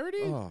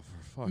charity? Oh,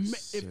 for fuck's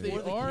sake! If they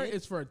For the are, kid?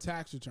 it's for a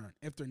tax return.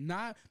 If they're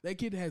not, that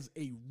kid has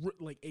a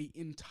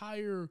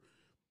entire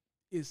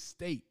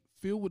estate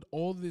filled with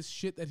all this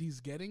shit that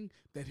he's getting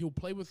that he'll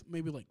play with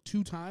maybe like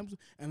 2 times,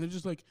 and they're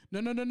just like,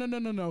 no,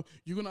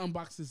 you're gonna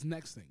unbox this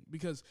next thing,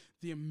 because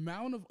the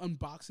amount of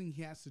unboxing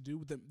he has to do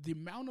with the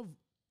amount of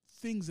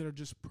things that are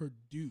just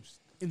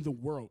produced in the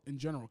world in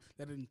general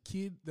that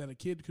a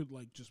kid could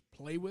like just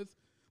play with.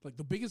 Like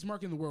the biggest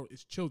market in the world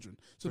is children.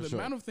 So the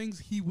amount of things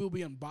he will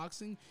be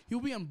unboxing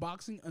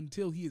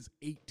until he is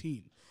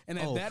 18. And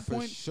at that for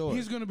point, sure.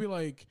 he's going to be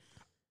like,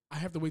 I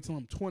have to wait till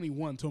I'm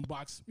 21 to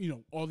unbox,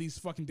 all these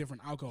fucking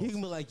different alcohols. He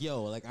can be like,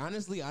 yo, like,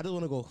 honestly, I just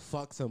want to go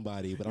fuck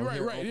somebody, but I'm Right,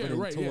 here right, yeah, opening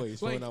right.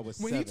 toys Yeah. when Like, I was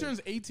when 7. he turns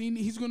 18,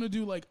 he's gonna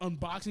do like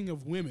unboxing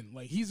of women.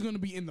 Like he's gonna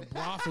be in the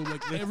brothel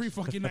like every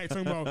fucking night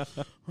talking about,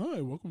 "Hi,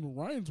 welcome to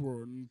Ryan's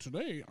World, and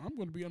today I'm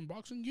gonna be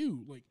unboxing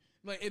you." Like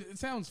it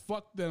sounds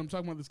fucked that I'm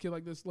talking about this kid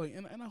like this. Like,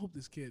 and I hope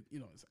this kid,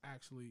 is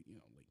actually,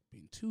 like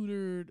being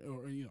tutored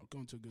or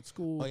going to a good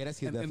school. Oh, yeah, that's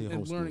kid and definitely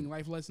and homeschooled. learning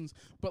life lessons.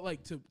 But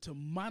like to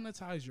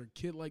monetize your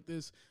kid like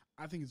this,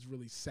 I think it's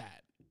really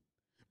sad.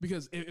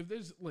 Because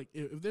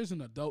if there's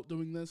an adult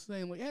doing this,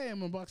 saying like, "Hey,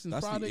 I'm unboxing this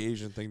That's product," the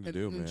Asian thing to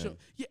do, man.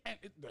 yeah,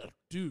 and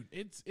dude,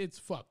 it's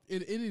fucked.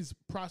 It is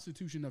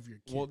prostitution of your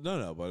kid. Well,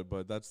 no,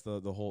 but that's the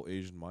whole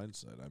Asian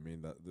mindset. I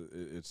mean,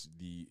 it's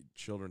the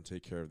children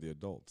take care of the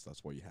adults.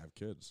 That's why you have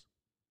kids.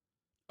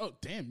 Oh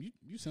damn,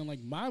 you sound like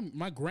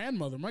my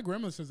grandmother. My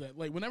grandmother says that.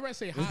 Like whenever I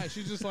say hi,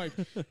 she's just like,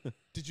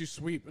 "Did you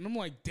sweep?" And I'm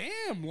like,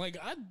 "Damn!" Like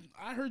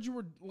I heard you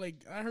were like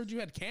I heard you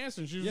had cancer.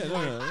 And she was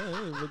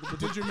like,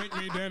 "Did you make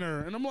me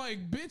dinner?" And I'm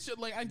like, "Bitch,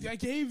 like I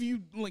gave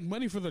you like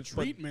money for the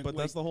treatment." But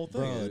like, that's the whole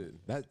thing.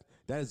 Bro,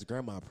 that is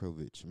grandma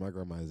privilege. My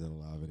grandma isn't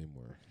alive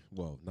anymore.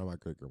 Well, not my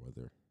great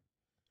grandmother.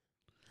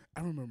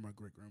 I remember my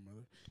great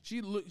grandmother.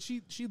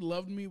 She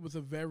loved me with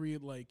a very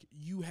like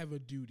you have a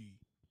duty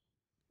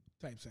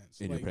type sense.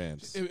 In like, your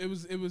pants. It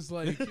was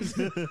like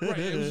right.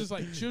 It was just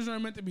like children are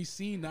meant to be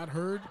seen, not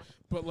heard.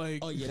 But like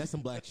Oh, yeah, that's some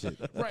black shit.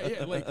 right,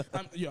 yeah. Like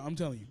I'm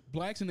telling you,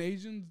 blacks and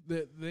Asians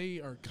that they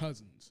are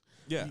cousins.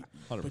 Yeah, You-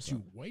 100%. But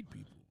you white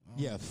people. I don't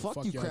Yeah, know. fuck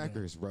you, y'all doing.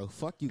 crackers, bro.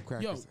 Fuck you,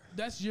 crackers. Yo,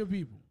 that's your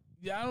people.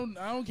 Yeah, I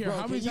don't care Bro,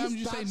 how many can times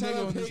you stop say trying nigga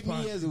to on this paint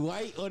me as podcast.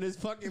 white on this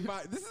fucking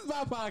This is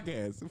my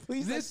podcast.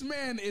 Please. This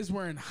man is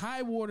wearing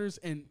high waters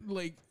and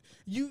like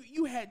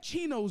you had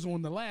chinos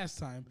on the last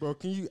time. Bro,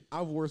 can you?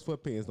 I've worn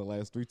sweatpants the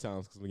last 3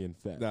 times because I'm getting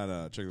fat.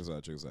 No, check this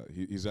out.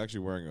 He's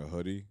actually wearing a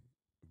hoodie,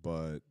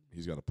 but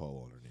he's got a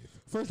polo underneath.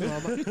 First of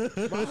all,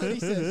 my hoodie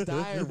says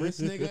 "Die Rich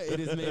Nigga." It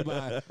is made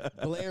by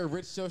Blair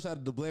Rich Show. Shout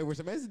out to Blair Rich.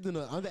 I'm actually doing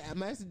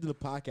a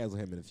podcast with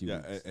him in a few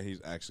Yeah, weeks. and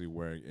he's actually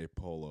wearing a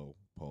polo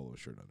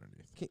shirt underneath.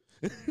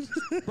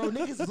 Bro,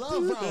 niggas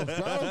love Ralph, bro.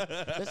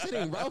 That shit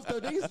ain't Ralph though.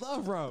 Niggas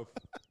love Ralph.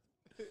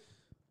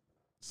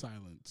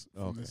 Silence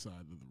from Okay. this side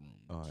of the room.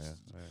 Oh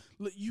yeah.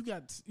 Look, you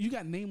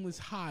got nameless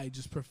high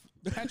just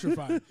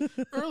petrified.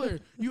 Earlier,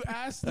 you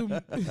asked him.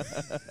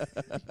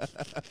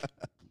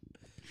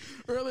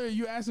 Earlier,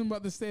 you asked him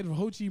about the state of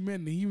Ho Chi Minh,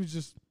 and he was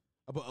just.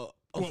 Well,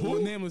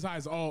 nameless high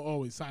is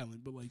always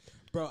silent, but like,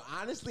 Bro,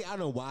 honestly, I don't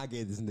know why I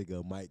gave this nigga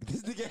a mic.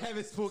 This nigga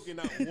haven't spoken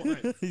out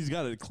once. He's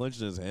got it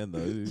clenched in his hand though.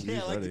 He's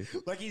ready.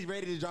 like he's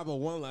ready to drop a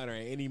one-liner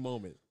at any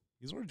moment.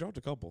 He's already dropped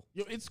a couple.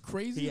 yo, it's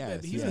crazy He that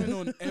has, he's he has. been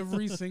on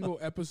every single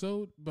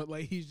episode, but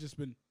like he's just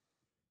been.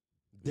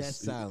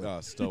 That's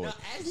silent. Stoic. Now,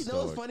 as you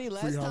know, it's Stoic. funny. Free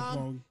Last Hong time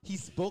Kong. he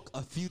spoke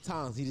a few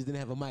times. He just didn't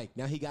have a mic.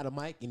 Now he got a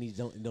mic and he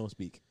don't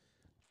speak.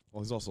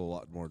 Well, he's also a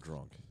lot more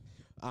drunk.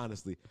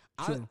 Honestly,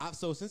 True.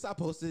 so since I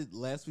posted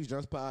last week's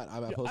Drunks Pod, I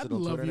Yo, posted I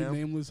on love Twitter you, now.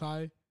 nameless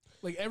high.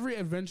 Like every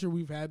adventure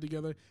we've had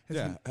together has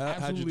Yeah, been how'd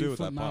you absolutely do with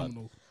that pod?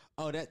 phenomenal.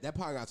 Oh, that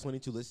part got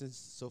 22 listens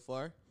so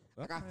far.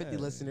 I got 50 Okay.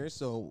 listeners,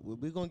 so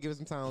we're gonna give it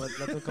some time. Let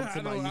them come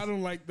to my. I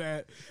don't like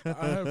that. I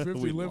have 50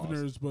 We lost.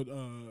 listeners, but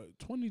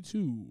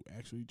 22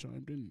 actually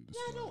chimed in. This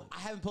Yeah, I time. know. I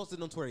haven't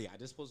posted on Twitter yet. I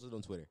just posted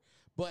on Twitter,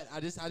 but I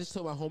just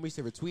told my homies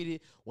to retweet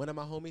it. One of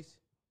my homies.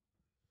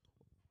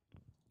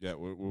 Yeah,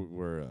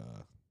 we're a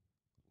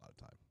lot of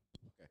time.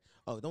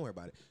 Oh, don't worry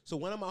about it. So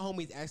one of my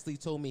homies actually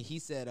told me. He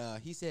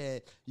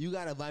said you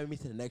gotta invite me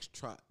to the next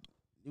trot.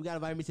 You gotta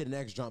invite me to the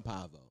next drunk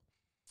pod, though.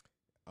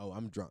 Oh,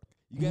 I'm drunk.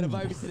 You gotta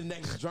invite me to the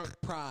next drunk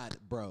pod,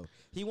 bro.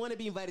 He want to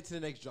be invited to the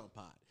next drunk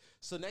pod.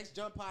 So next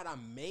drunk pod, I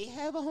may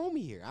have a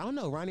homie here. I don't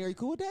know. Ronnie, are you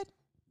cool with that?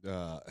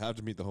 Have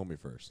to meet the homie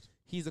first.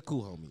 He's a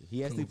cool homie.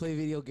 He actually play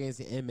video games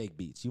and make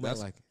beats. You might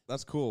like it.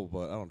 That's cool,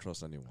 but I don't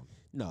trust anyone.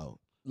 No,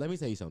 let me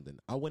tell you something.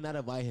 I would not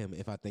invite him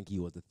if I think he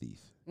was a thief.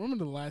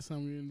 Remember the last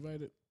time we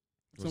invited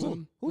What's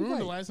someone? Who Remember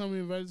invited? the last time we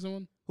invited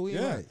someone? Who he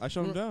Yeah, invite? I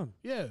shut him down.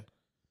 Yeah.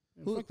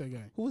 Who- Fuck that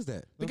guy. Who was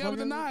that? The guy with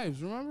the fucking-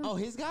 knives, remember? Oh,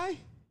 his guy?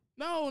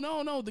 No.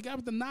 The guy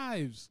with the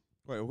knives.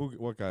 Wait,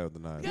 what guy with the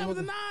knife? The guy with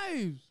the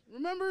knives.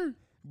 Remember?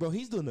 Bro,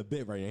 he's doing a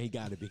bit right now. He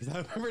got it because I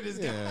remember this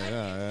guy.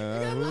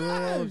 Yeah. got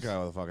knives. Guy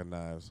with the fucking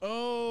knives.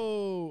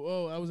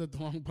 Oh, I was at the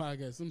wrong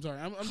podcast. I'm sorry.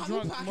 I'm How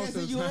drunk many most podcasts do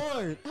of the you time.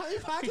 on? How many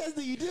podcasts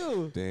do you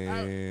do?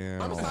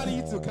 Damn. I'm signing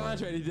you to a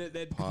contract that you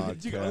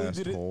can only do Podcast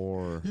this.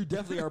 whore. You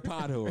definitely are a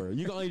pod whore.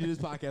 You can only do this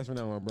podcast from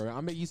now on, bro.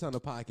 I'll make you sign a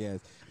podcast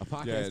Yeah,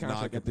 contract not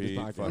after this compete,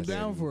 podcast. I'm fucking-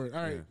 down for it.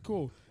 All right, Yeah.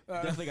 cool.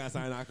 Definitely got to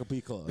sign a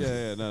compete clause.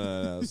 Yeah,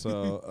 no.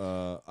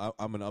 So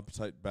I'm an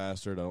uptight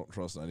bastard. I don't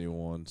trust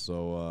anyone.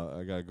 So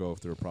I gotta go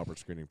through a proper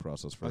screening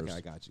process first. Okay,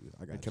 I got you.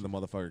 Can the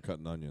motherfucker cut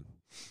an onion?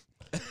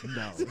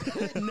 No.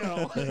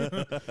 No.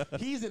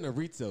 He's in the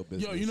retail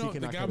business. Yo, you know He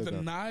the cannot guy cut with it the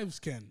down. knives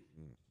can.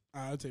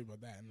 I'll tell you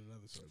about that in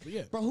another story. But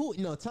yeah, Bro, who?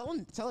 No, tell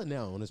it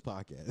now on this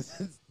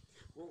podcast.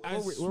 I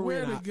We're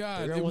swear in to a-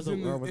 God, we're it was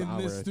in, almost an in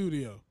this hour.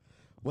 studio.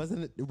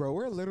 Wasn't it, bro?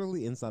 We're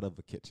literally inside of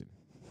a kitchen.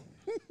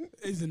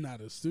 Is it not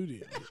a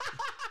studio?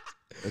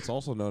 It's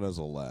also known as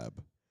a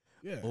lab.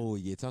 Yeah. Oh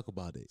yeah, talk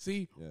about it,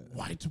 See, Yeah.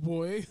 white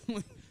boy.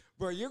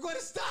 bro. You're going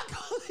to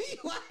Stockholm.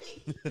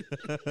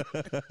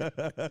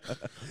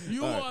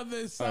 You All right. are the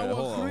All right, sour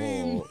hold on,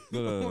 cream. hold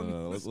on.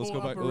 No. on this Let's go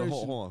whole back. operation.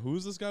 Hold on.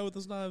 Who's this guy with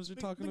the knives you're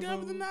talking The about? guy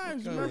with the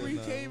knives. What guy Remember, he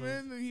with the came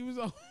knives? in and he was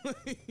all,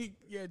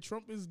 yeah,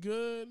 Trump is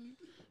good.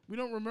 We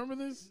don't remember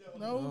this?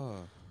 No?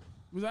 Ah.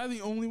 Was I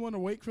the only one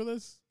awake for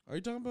this? Are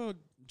you talking about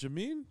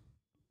Jameen?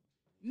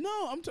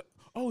 No,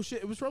 oh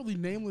shit, it was probably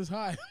Nameless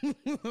High.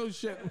 Oh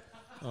shit.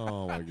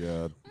 Oh my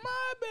god.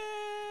 My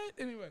bad.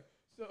 Anyway,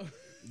 so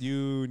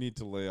You need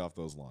to lay off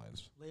those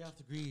lines. Lay off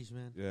the grease,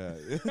 man. Yeah.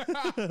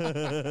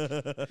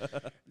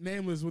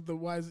 Nameless with the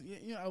wise.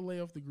 Yeah, I'll lay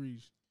off the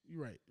grease.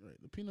 You're right.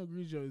 The Pinot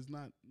Grigio is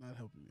not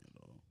helping me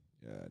at all.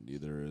 Yeah,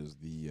 neither is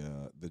the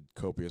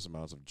copious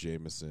amounts of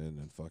Jameson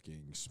and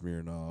fucking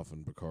Smirnoff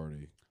and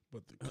Bacardi.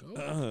 But the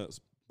Coke.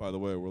 By the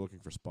way, we're looking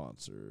for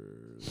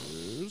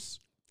sponsors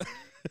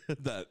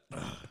that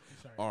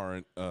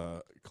aren't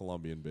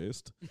Colombian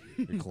based,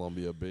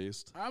 Colombia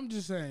based. I'm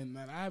just saying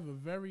that I have a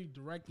very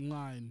direct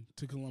line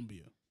to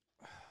Colombia.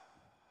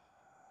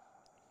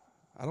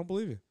 I don't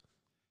believe you.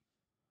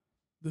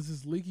 Does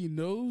this leaky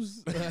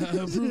nose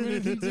prove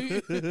anything to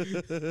you?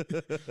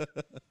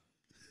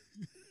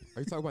 Are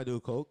you talking about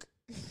doing coke?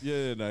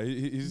 Yeah, no,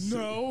 he's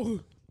No.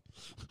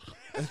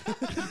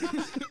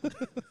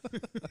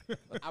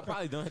 I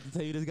probably don't have to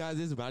tell you this, guys.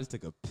 This, but I just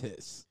took a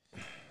piss.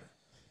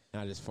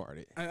 And I just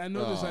farted. I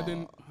noticed I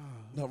didn't.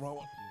 No, wrong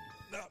one.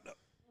 No,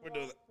 we're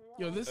doing that.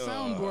 Yo, this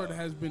soundboard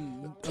has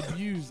been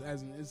abused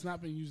as it's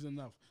not been used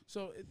enough.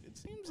 So it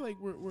seems like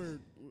we're gonna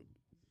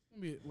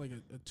be like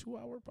a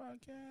 2-hour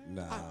podcast.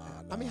 Nah,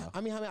 I mean,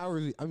 how many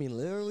hours? I mean,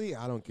 literally,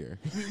 I don't care.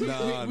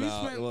 nah, we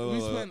nah.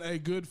 spent a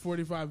good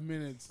 45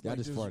 minutes. Y'all like,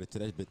 just farted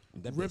today, but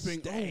that ripping.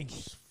 stank.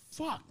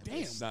 Oh, fuck,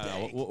 damn.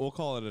 Nah, we'll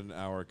call it an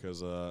hour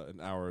because an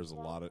hour is a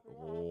lot of.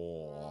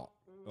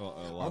 A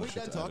lot Are we of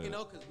shit done to talking edit.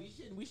 though?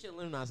 Because we should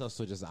limit ourselves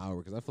to just an hour.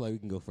 Because I feel like we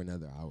can go for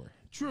another hour.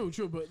 True,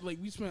 but like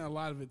we spent a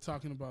lot of it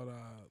talking about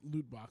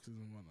loot boxes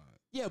and whatnot.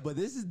 Yeah, but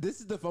this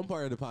is the fun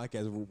part of the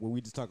podcast where we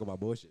just talk about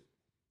bullshit.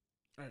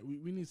 All right,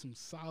 we need some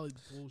solid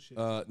bullshit.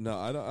 No,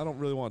 I don't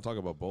really want to talk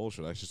about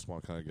bullshit. I just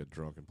want to kind of get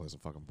drunk and play some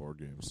fucking board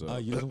games. So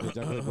You don't want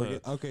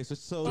to okay,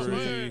 so Oh,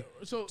 Three,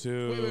 so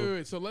two,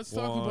 wait. So let's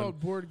talk one. about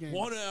board games.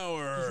 1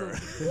 hour.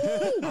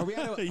 are we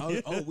at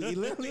we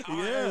literally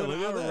are at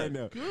an hour right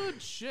now.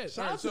 Good shit.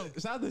 Shout All out right, to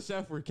shout out to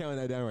Chef for counting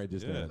that down right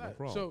just Yeah. now. No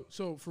problem.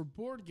 so for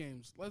board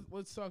games,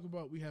 let's talk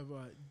about. We have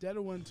Dead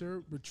of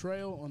Winter,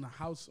 Betrayal on the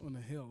House on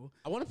the Hill,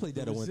 I want to play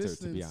Dead of Winter, to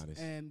be Resistance,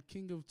 honest. and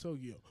King of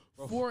Tokyo.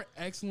 4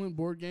 excellent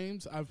board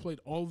games. I've played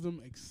all of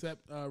them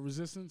except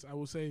Resistance. I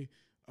will say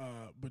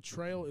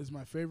Betrayal is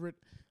my favorite.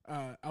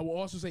 I will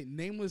also say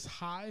Nameless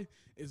High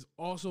is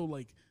also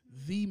like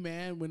the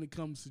man when it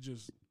comes to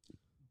just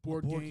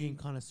board Board game game.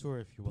 connoisseur,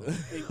 if you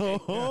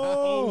will.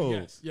 Oh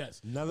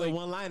yes. Another Like-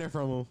 one-liner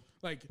from him.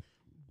 Like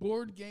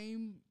board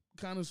game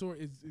connoisseur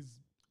is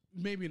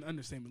maybe an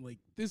understatement. Like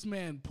this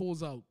man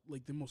pulls out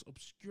like the most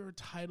obscure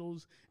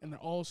titles, and they're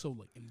also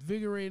like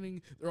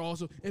invigorating. They're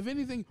also, if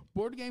anything,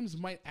 board games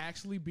might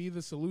actually be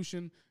the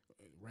solution.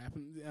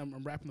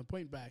 I'm wrapping the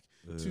point back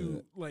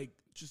to like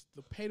just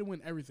the pay to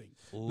win everything.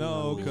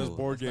 No, because Ooh,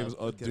 board that's games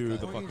not- do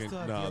the Board games fucking still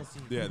have no.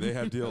 DLC. Yeah, they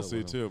have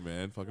DLC too,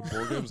 man. Fucking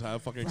board games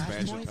have fucking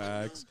expansion Flashpoint?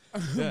 packs.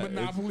 Yeah,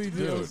 Monopoly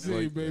dude,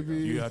 DLC, like, baby.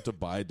 You have to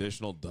buy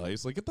additional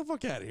dice. Like, get the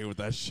fuck out of here with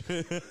that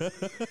shit.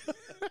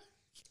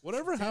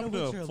 Whatever Dead of happened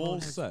to Winter a alone full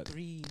has set?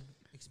 3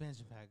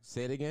 expansion packs.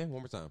 Say it again,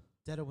 one more time.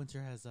 Dead of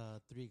Winter has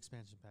 3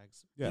 expansion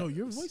packs. Yeah. Yo,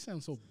 your voice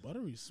sounds so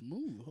buttery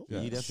smooth. Holy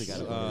Yeah. You definitely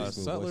got a really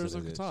smooth Settlers voice of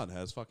on this. Catan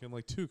has fucking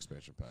like 2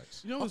 expansion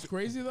packs. You know what's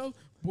crazy though?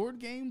 Board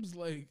games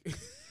like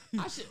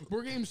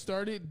board games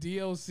started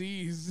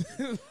DLCs.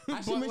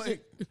 I should but, mention-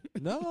 like,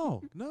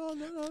 No.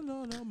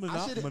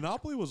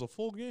 Monopoly was a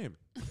full game.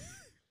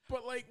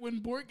 but like when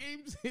board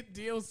games hit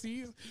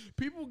DLCs,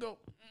 people go,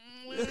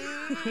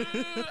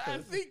 I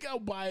think I'll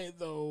buy it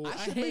though. I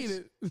should hate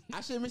mention- it.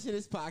 I should mention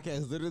this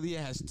podcast literally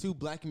has 2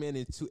 black men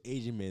and 2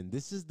 Asian men.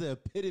 This is the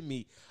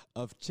epitome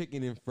of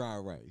chicken and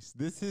fried rice.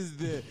 This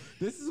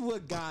is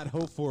what God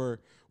hoped for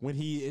when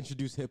he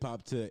introduced hip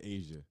hop to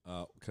Asia.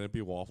 Can it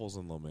be waffles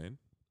and lo mein?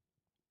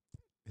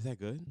 Is that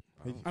good?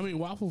 I mean,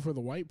 waffle for the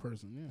white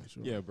person. Yeah,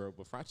 sure. Yeah, bro,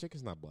 but fried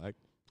chicken's not black.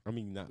 I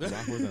mean, not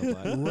waffles not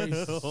black.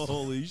 Racist.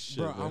 Holy shit,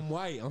 Bro, man. I'm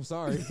white. I'm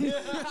sorry.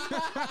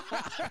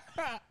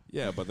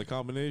 Yeah, but the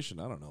combination,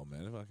 I don't know,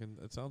 man. If I can,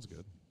 it sounds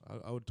good.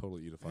 I would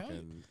totally eat a Hell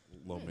fucking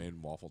lo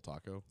mein waffle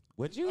taco.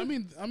 Would you? I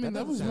mean, that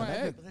doesn't was sound my that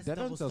ex. But that's That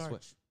double doesn't sound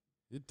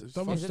starch.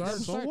 Double Is it starch.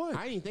 So what?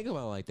 I didn't think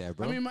about it like that,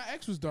 bro. I mean, my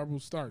ex was double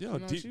starch. Yeah, you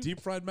know, she-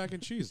 deep fried mac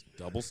and cheese,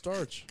 double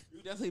starch.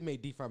 you definitely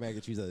made deep fried mac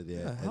and cheese the other day.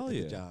 Yeah, at hell the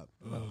yeah. job.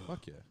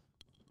 Fuck yeah,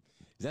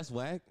 Is that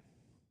swag?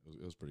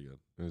 it was pretty good.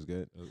 It was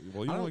good.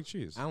 Well, you I don't like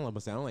cheese. I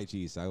don't like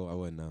cheese. So I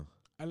wouldn't know.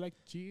 I like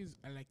cheese.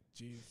 I like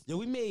cheese. Yo,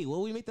 we made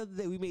the other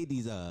day. We made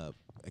these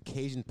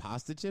occasion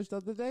pasta chips the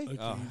other day.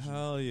 Oh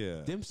hell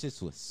yeah. Them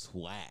shits was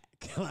swag.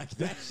 Like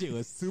that shit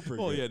was super.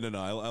 Well, good. yeah, no.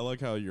 I like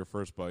how your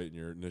first bite and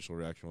your initial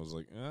reaction was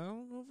like, I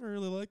don't know if I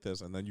really like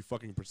this, and then you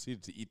fucking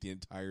proceeded to eat the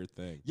entire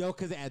thing. Yo,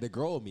 because it had to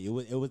grow on me.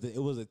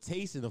 It was a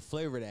taste and a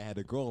flavor that had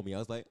to grow on me. I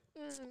was like,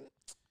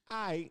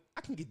 I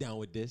can get down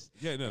with this.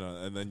 Yeah,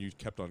 no, and then you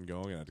kept on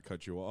going, and I had to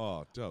cut you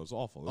off. Oh, dude, it was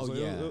awful. It was Oh,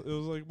 like, yeah. it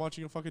was like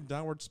watching a fucking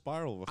downward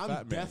spiral of a I'm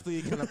fat man.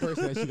 definitely the kind of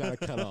person that you gotta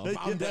cut off.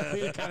 I'm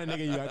definitely the kind of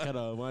nigga you gotta cut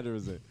off,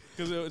 100%.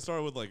 Because it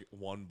started with like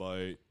 1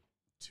 bite,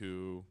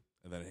 2,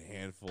 and then a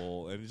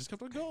handful, and it just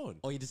kept on going.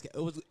 Oh, you just it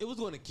was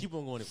going to keep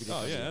on going if you didn't.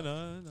 Oh cut yeah, it I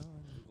off. know.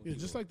 Yeah,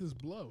 just like this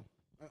blow.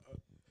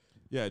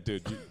 Yeah,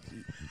 dude.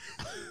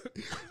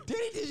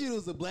 Danny Digital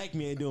is a black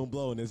man doing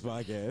blow in this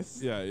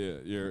podcast. Yeah.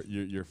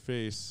 Your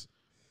face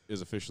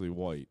is officially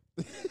white.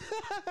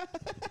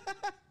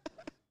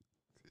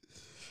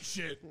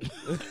 Shit.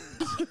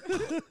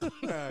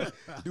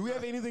 Do we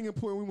have anything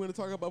important we want to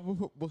talk about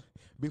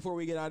before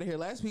we get out of here?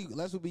 Last week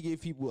we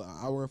gave people an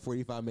hour and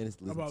 45 minutes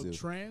to listen About to.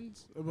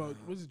 trans? About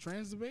was it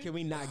trans debate? Can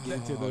we not get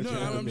into those? No,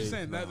 trans I'm debates? just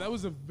saying that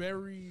was a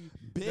very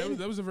Ben?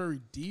 that was a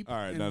very deep All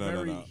right, and no,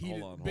 very Hold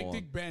heated. on, Big hold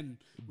Dick Ben,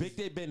 Big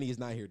Dick Benny is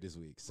not here this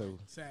week, so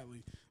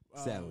sadly.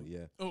 sadly,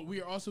 yeah. Oh,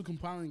 we are also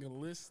compiling a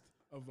list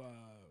of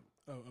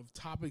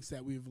topics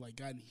that we've like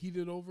gotten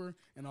heated over,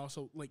 and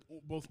also like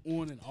both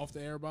on and off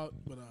the air about.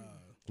 But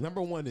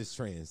Number one is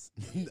trans,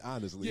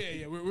 honestly.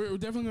 yeah, we're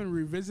definitely gonna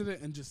revisit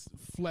it and just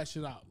flesh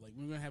it out. Like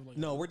we're gonna have like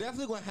No, we're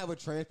definitely going to have a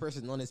trans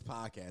person on this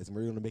podcast, and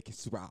we're going to make it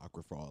super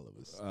awkward for all of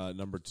us.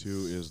 Number 2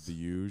 is the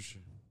huge.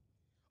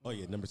 Oh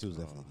yeah, number 2 is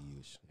definitely the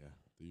huge. Yeah,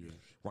 the huge.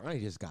 Ronnie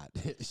just got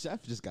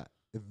Chef just got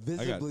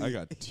visibly. I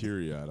got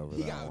teary eyed over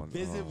He that got one.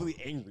 visibly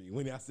angry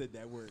when I said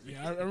that word.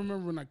 Yeah, I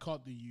remember when I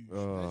caught the huge. That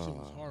shit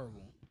was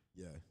horrible.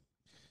 Yeah.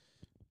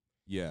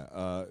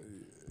 Yeah.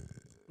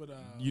 But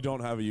You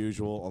don't have a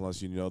usual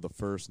unless you know the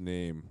first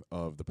name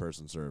of the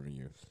person serving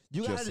you.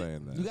 You Just gotta,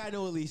 saying that. You gotta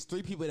know at least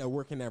 3 people that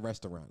work in that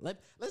restaurant.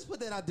 Let's put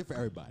that out there for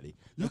everybody.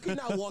 You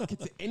cannot walk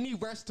into any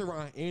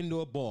restaurant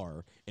and/or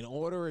bar and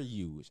order a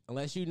use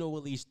unless you know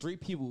at least 3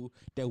 people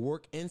that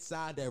work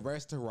inside that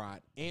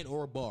restaurant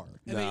and/or bar.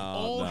 and they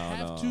all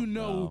have to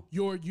know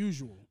your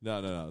usual.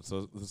 No.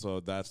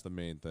 So that's the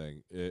main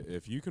thing.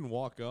 If you can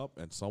walk up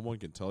and someone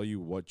can tell you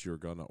what you're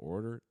gonna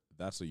order,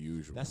 that's a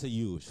usual. That's a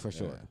use for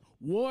sure.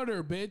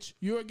 Water, bitch.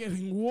 You are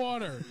getting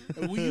water.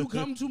 And when you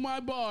come to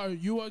my bar,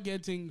 you are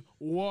getting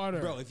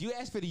water. Bro, if you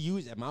ask for the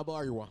use at my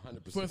bar, you're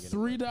 100% for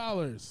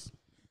 $3.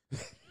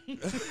 I'm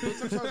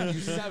charging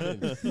you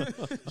 7.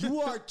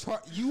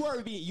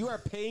 You are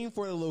paying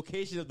for the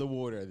location of the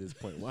water at this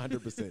point,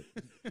 100%.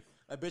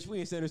 Bitch, we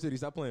in Center City.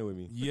 Stop playing with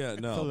me. Yeah,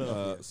 no.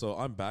 Philadelphia. So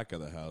I'm back at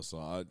the house, so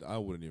I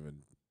wouldn't even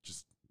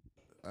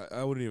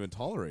I wouldn't even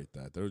tolerate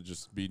that. There would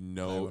just be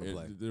no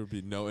there would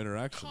be no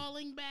interaction.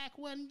 Calling back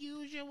when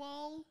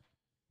usual.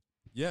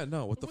 Yeah,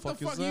 no. What the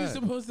fuck is are you that?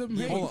 supposed to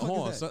make?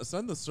 Hold on.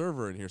 Send the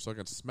server in here so I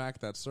can smack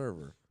that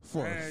server.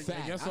 For a I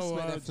fact, I guess smack I'll,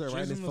 that server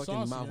right in jizz his in the fucking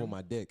sauce mouth again. with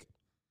my dick.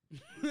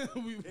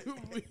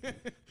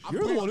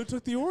 You're the one who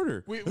took the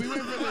order. We went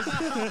for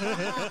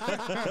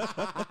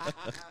this.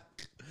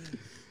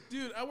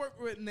 Dude, I work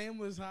with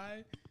Nameless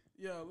High.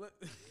 Yo,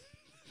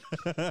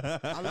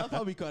 I love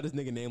how we call this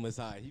nigga Nameless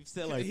High. He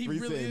said like he 3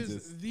 really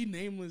sentences. is the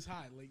Nameless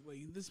High. Like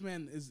this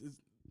man is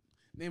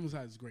Nameless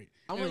High is great.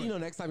 I'm letting you know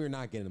next time you're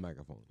not getting the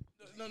microphone.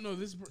 No,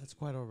 this That's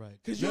quite all right.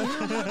 because you'll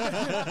hear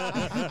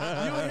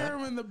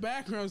him in the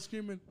background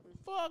screaming,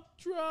 "Fuck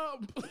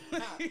Trump."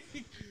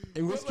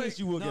 In which But, case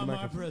you will get a Not my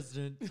microphone.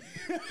 president.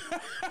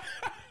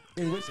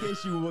 In which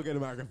case you will get a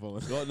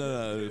microphone. Well,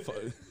 no. I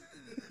fucking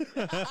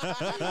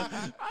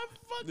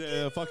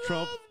Yeah, fuck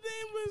Trump. love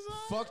Nameless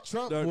High. Fuck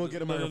Trump, we'll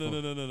get a microphone.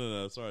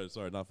 No.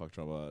 Sorry, not fuck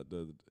Trump.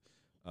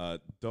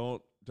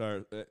 Don't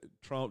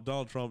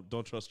Donald Trump.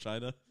 Don't trust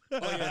China.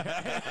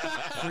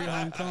 Free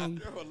Hong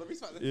Kong.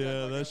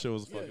 Yeah, that shit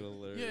was fucking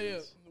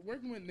hilarious. Yeah.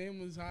 Working with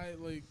Nameless High,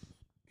 like,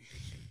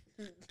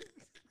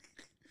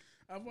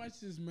 I've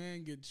watched this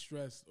man get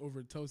stressed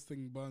over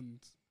toasting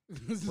buns.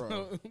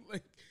 So,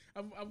 like,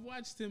 I've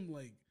watched him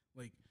like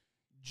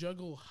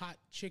juggle hot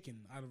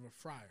chicken out of a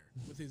fryer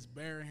with his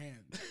bare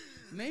hands.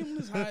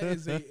 Nameless High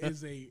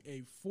is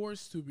a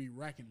force to be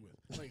reckoned with.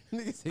 Like,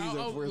 Nigga say he's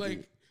a force to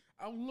be-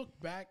 I'll look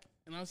back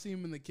and I'll see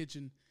him in the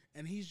kitchen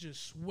and he's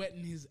just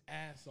sweating his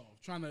ass off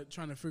trying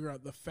to figure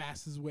out the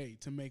fastest way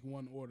to make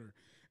one order.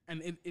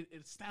 And it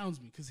astounds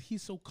me because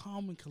he's so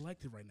calm and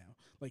collected right now.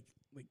 Like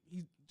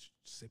he's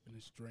sipping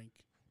his drink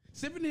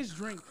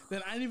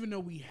that I didn't even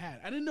know we had.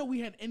 I didn't know we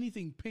had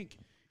anything pink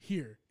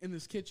here in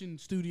this kitchen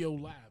studio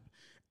lab.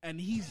 And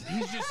he's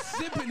just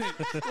sipping it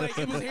like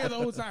it was here the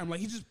whole time. Like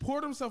he just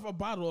poured himself a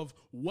bottle of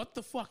what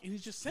the fuck, and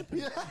he's just sipping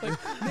it. Like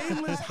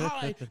Nameless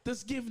High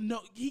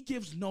he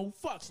gives no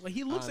fucks. Like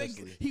he looks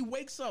Honestly. like he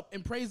wakes up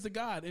and prays to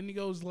God, and he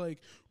goes like,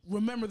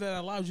 "Remember that I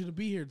allowed you to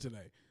be here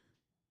today."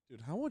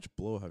 Dude, how much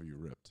blow have you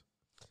ripped?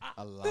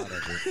 A lot of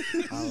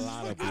it. A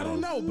lot of it. I don't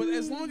know, but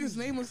as long as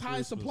Nameless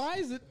High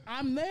supplies it,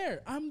 I'm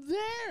there. I'm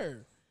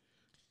there.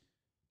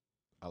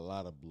 A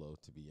lot of blow,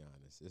 to be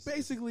honest. It's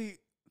Basically,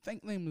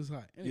 thank Nameless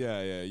High. Anyway.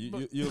 Yeah.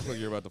 You look like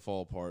you're about to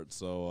fall apart.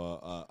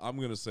 So I'm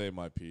gonna say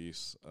my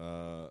piece.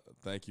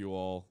 Thank you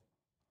all.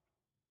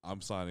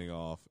 I'm signing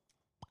off.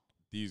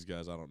 These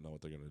guys, I don't know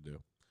what they're gonna do.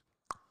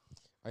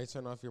 Are you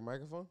turning off your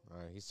microphone? All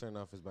right, he's turning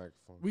off his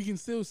microphone. We can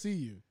still see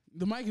you.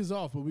 The mic is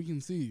off, but we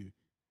can see you.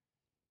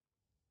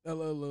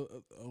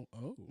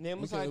 Oh.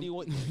 Nameless Okay. High, do you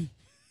want?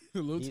 A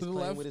little He's to the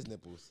playing left. with his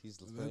nipples. He's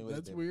playing with his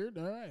That's nipples. weird.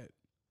 All right.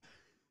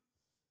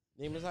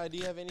 Nameless High, do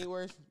you have any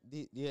words?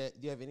 Do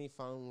you have any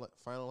final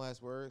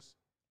last words?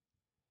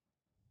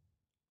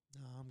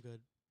 No, I'm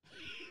good.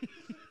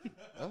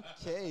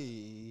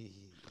 Okay.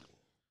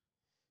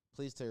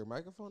 Please turn your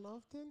microphone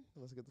off then.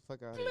 Let's get the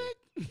fuck out of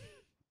here.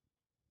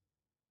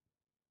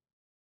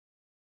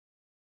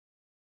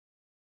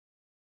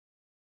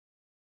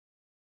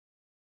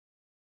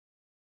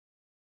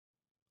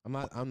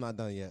 I'm not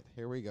done yet.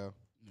 Here we go.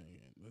 Yeah,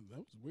 that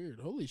was weird.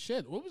 Holy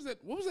shit! What was that?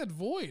 What was that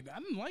void? I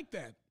didn't like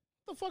that.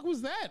 What the fuck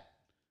was that?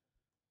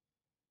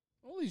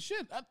 Holy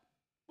shit!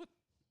 What?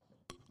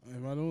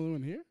 Am I the only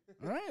one here?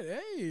 All right,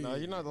 hey. No,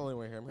 you're not the only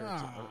one here. I'm here. Too.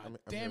 Ah, I'm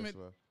damn here it. as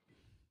well.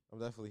 I'm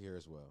definitely here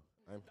as well.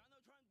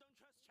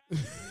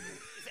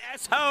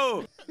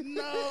 Asshole!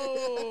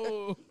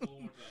 No.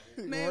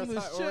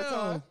 Nameless One more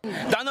time.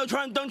 chill. Donald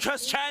Trump don't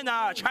trust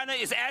China. China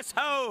is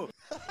asshole.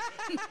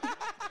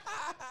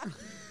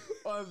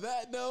 On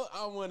that note,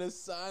 I want to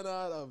sign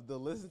out of the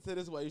Listen to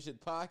This Why You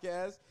Shit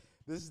podcast.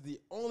 This is the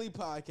only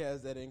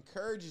podcast that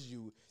encourages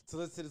you to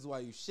listen to this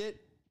while you shit.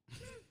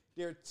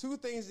 There are 2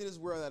 things in this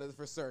world that are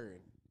for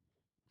certain: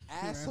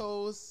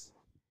 assholes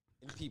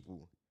and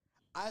people.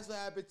 I just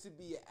happen to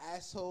be an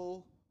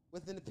asshole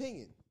with an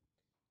opinion.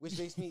 which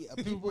makes me a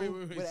people Wait,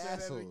 with say that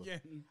assholes.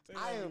 again. Say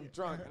I that am again.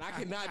 drunk, and I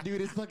cannot do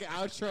this fucking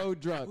outro Who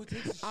drunk.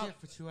 takes a shit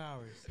for 2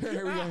 hours?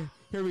 Here we go.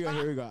 Here we go.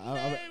 Here we go.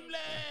 Nameless.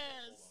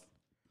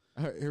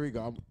 Here we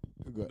go.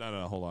 I'm good.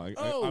 No, hold on.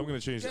 Oh, I'm gonna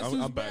change. guess I'm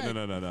who's back. back?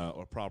 No.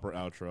 A proper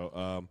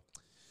outro.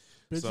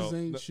 Bitches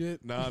ain't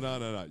shit.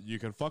 No. You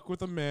can fuck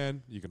with a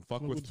man. You can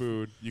fuck with with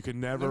food. You can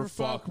never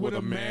fuck with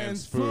a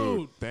man's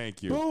food.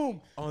 Thank you.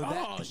 Boom. On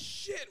that- Oh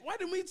shit! Why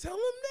didn't we tell him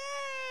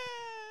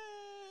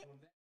that?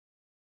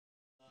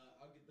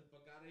 I'll get the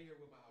fuck out of here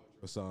with my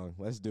outro song.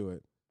 Let's do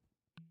it.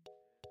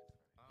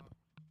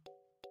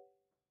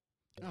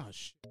 Oh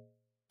shit!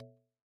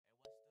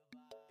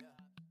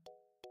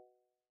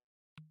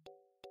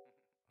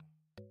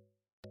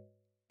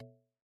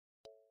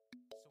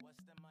 So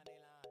what's the money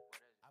line?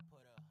 I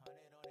put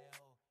 100 on that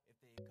hoe. If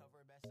they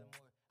cover back some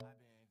more, I've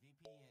been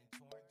VP and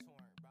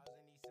torn.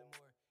 Browser needs some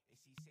more. If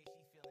she say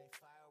she feeling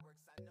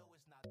fireworks, I know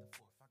it's not the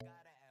fourth. I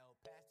got a L,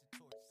 pass the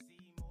torch.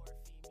 See more,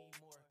 feed me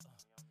more.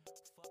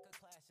 Fuck a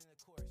class in the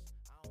course.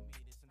 I don't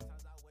mean it.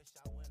 Sometimes I wish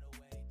I went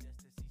away just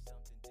to see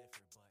something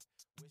different. But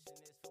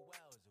wishing is for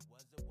wells. It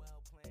wasn't well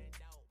planned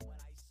out what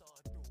I saw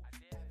through. I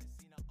haven't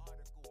seen an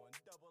article on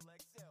Double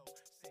XL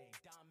saying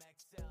Dom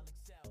XL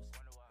excels.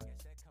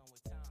 Guess that come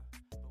with time.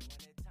 But when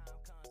the time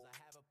comes, I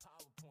have a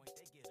PowerPoint.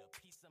 They get a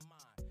piece of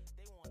mind.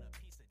 They want a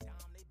piece of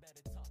Dom. They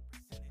better talk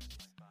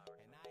percentages.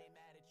 And I ain't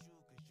mad at you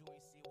because you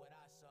ain't see what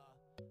I saw.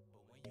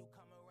 But when you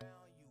come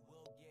around, you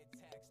will get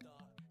taxed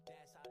off.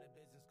 That's how the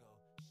business go.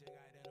 Shit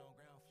got it on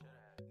ground floor.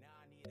 Now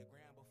I need a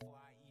gram before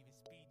I even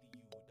speak to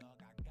you. Dog,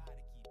 I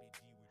gotta keep it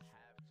G with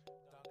you.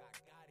 Dog, I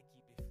gotta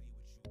keep it flea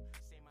with you.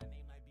 Say my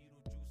name like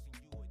Beetlejuice and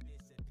you would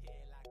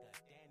disappear like a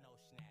Thanos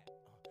snap.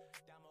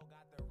 Damo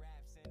got the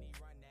raps and he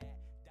run that.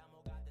 Damo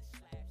got the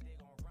slaps, they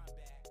gon' run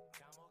back.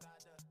 Damo got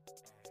the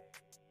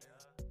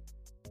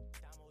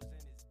Damo's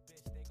in his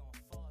bitch, they gon'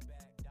 fall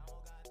back. Damo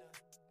got the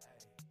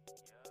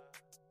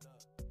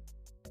look.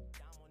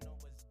 Damo know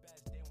what's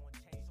best, they won't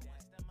change that.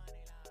 What's the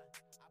money line?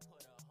 I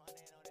put 100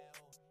 on that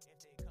hoe. If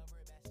they cover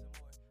it back some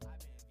more,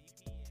 I've been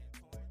VP and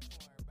torn.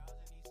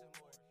 Browser needs some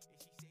more. If she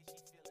say she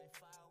feeling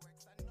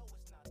fireworks, I know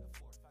it's not the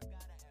fourth. I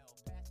got a L,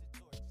 pass the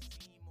torch.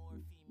 See more,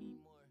 feed me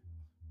more.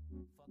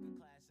 Fuck a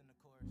class in the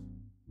course.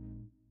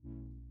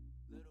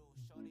 Little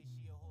shorty,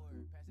 she a whore.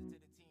 Pass it to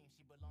the team,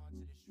 she belong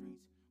to the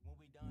streets.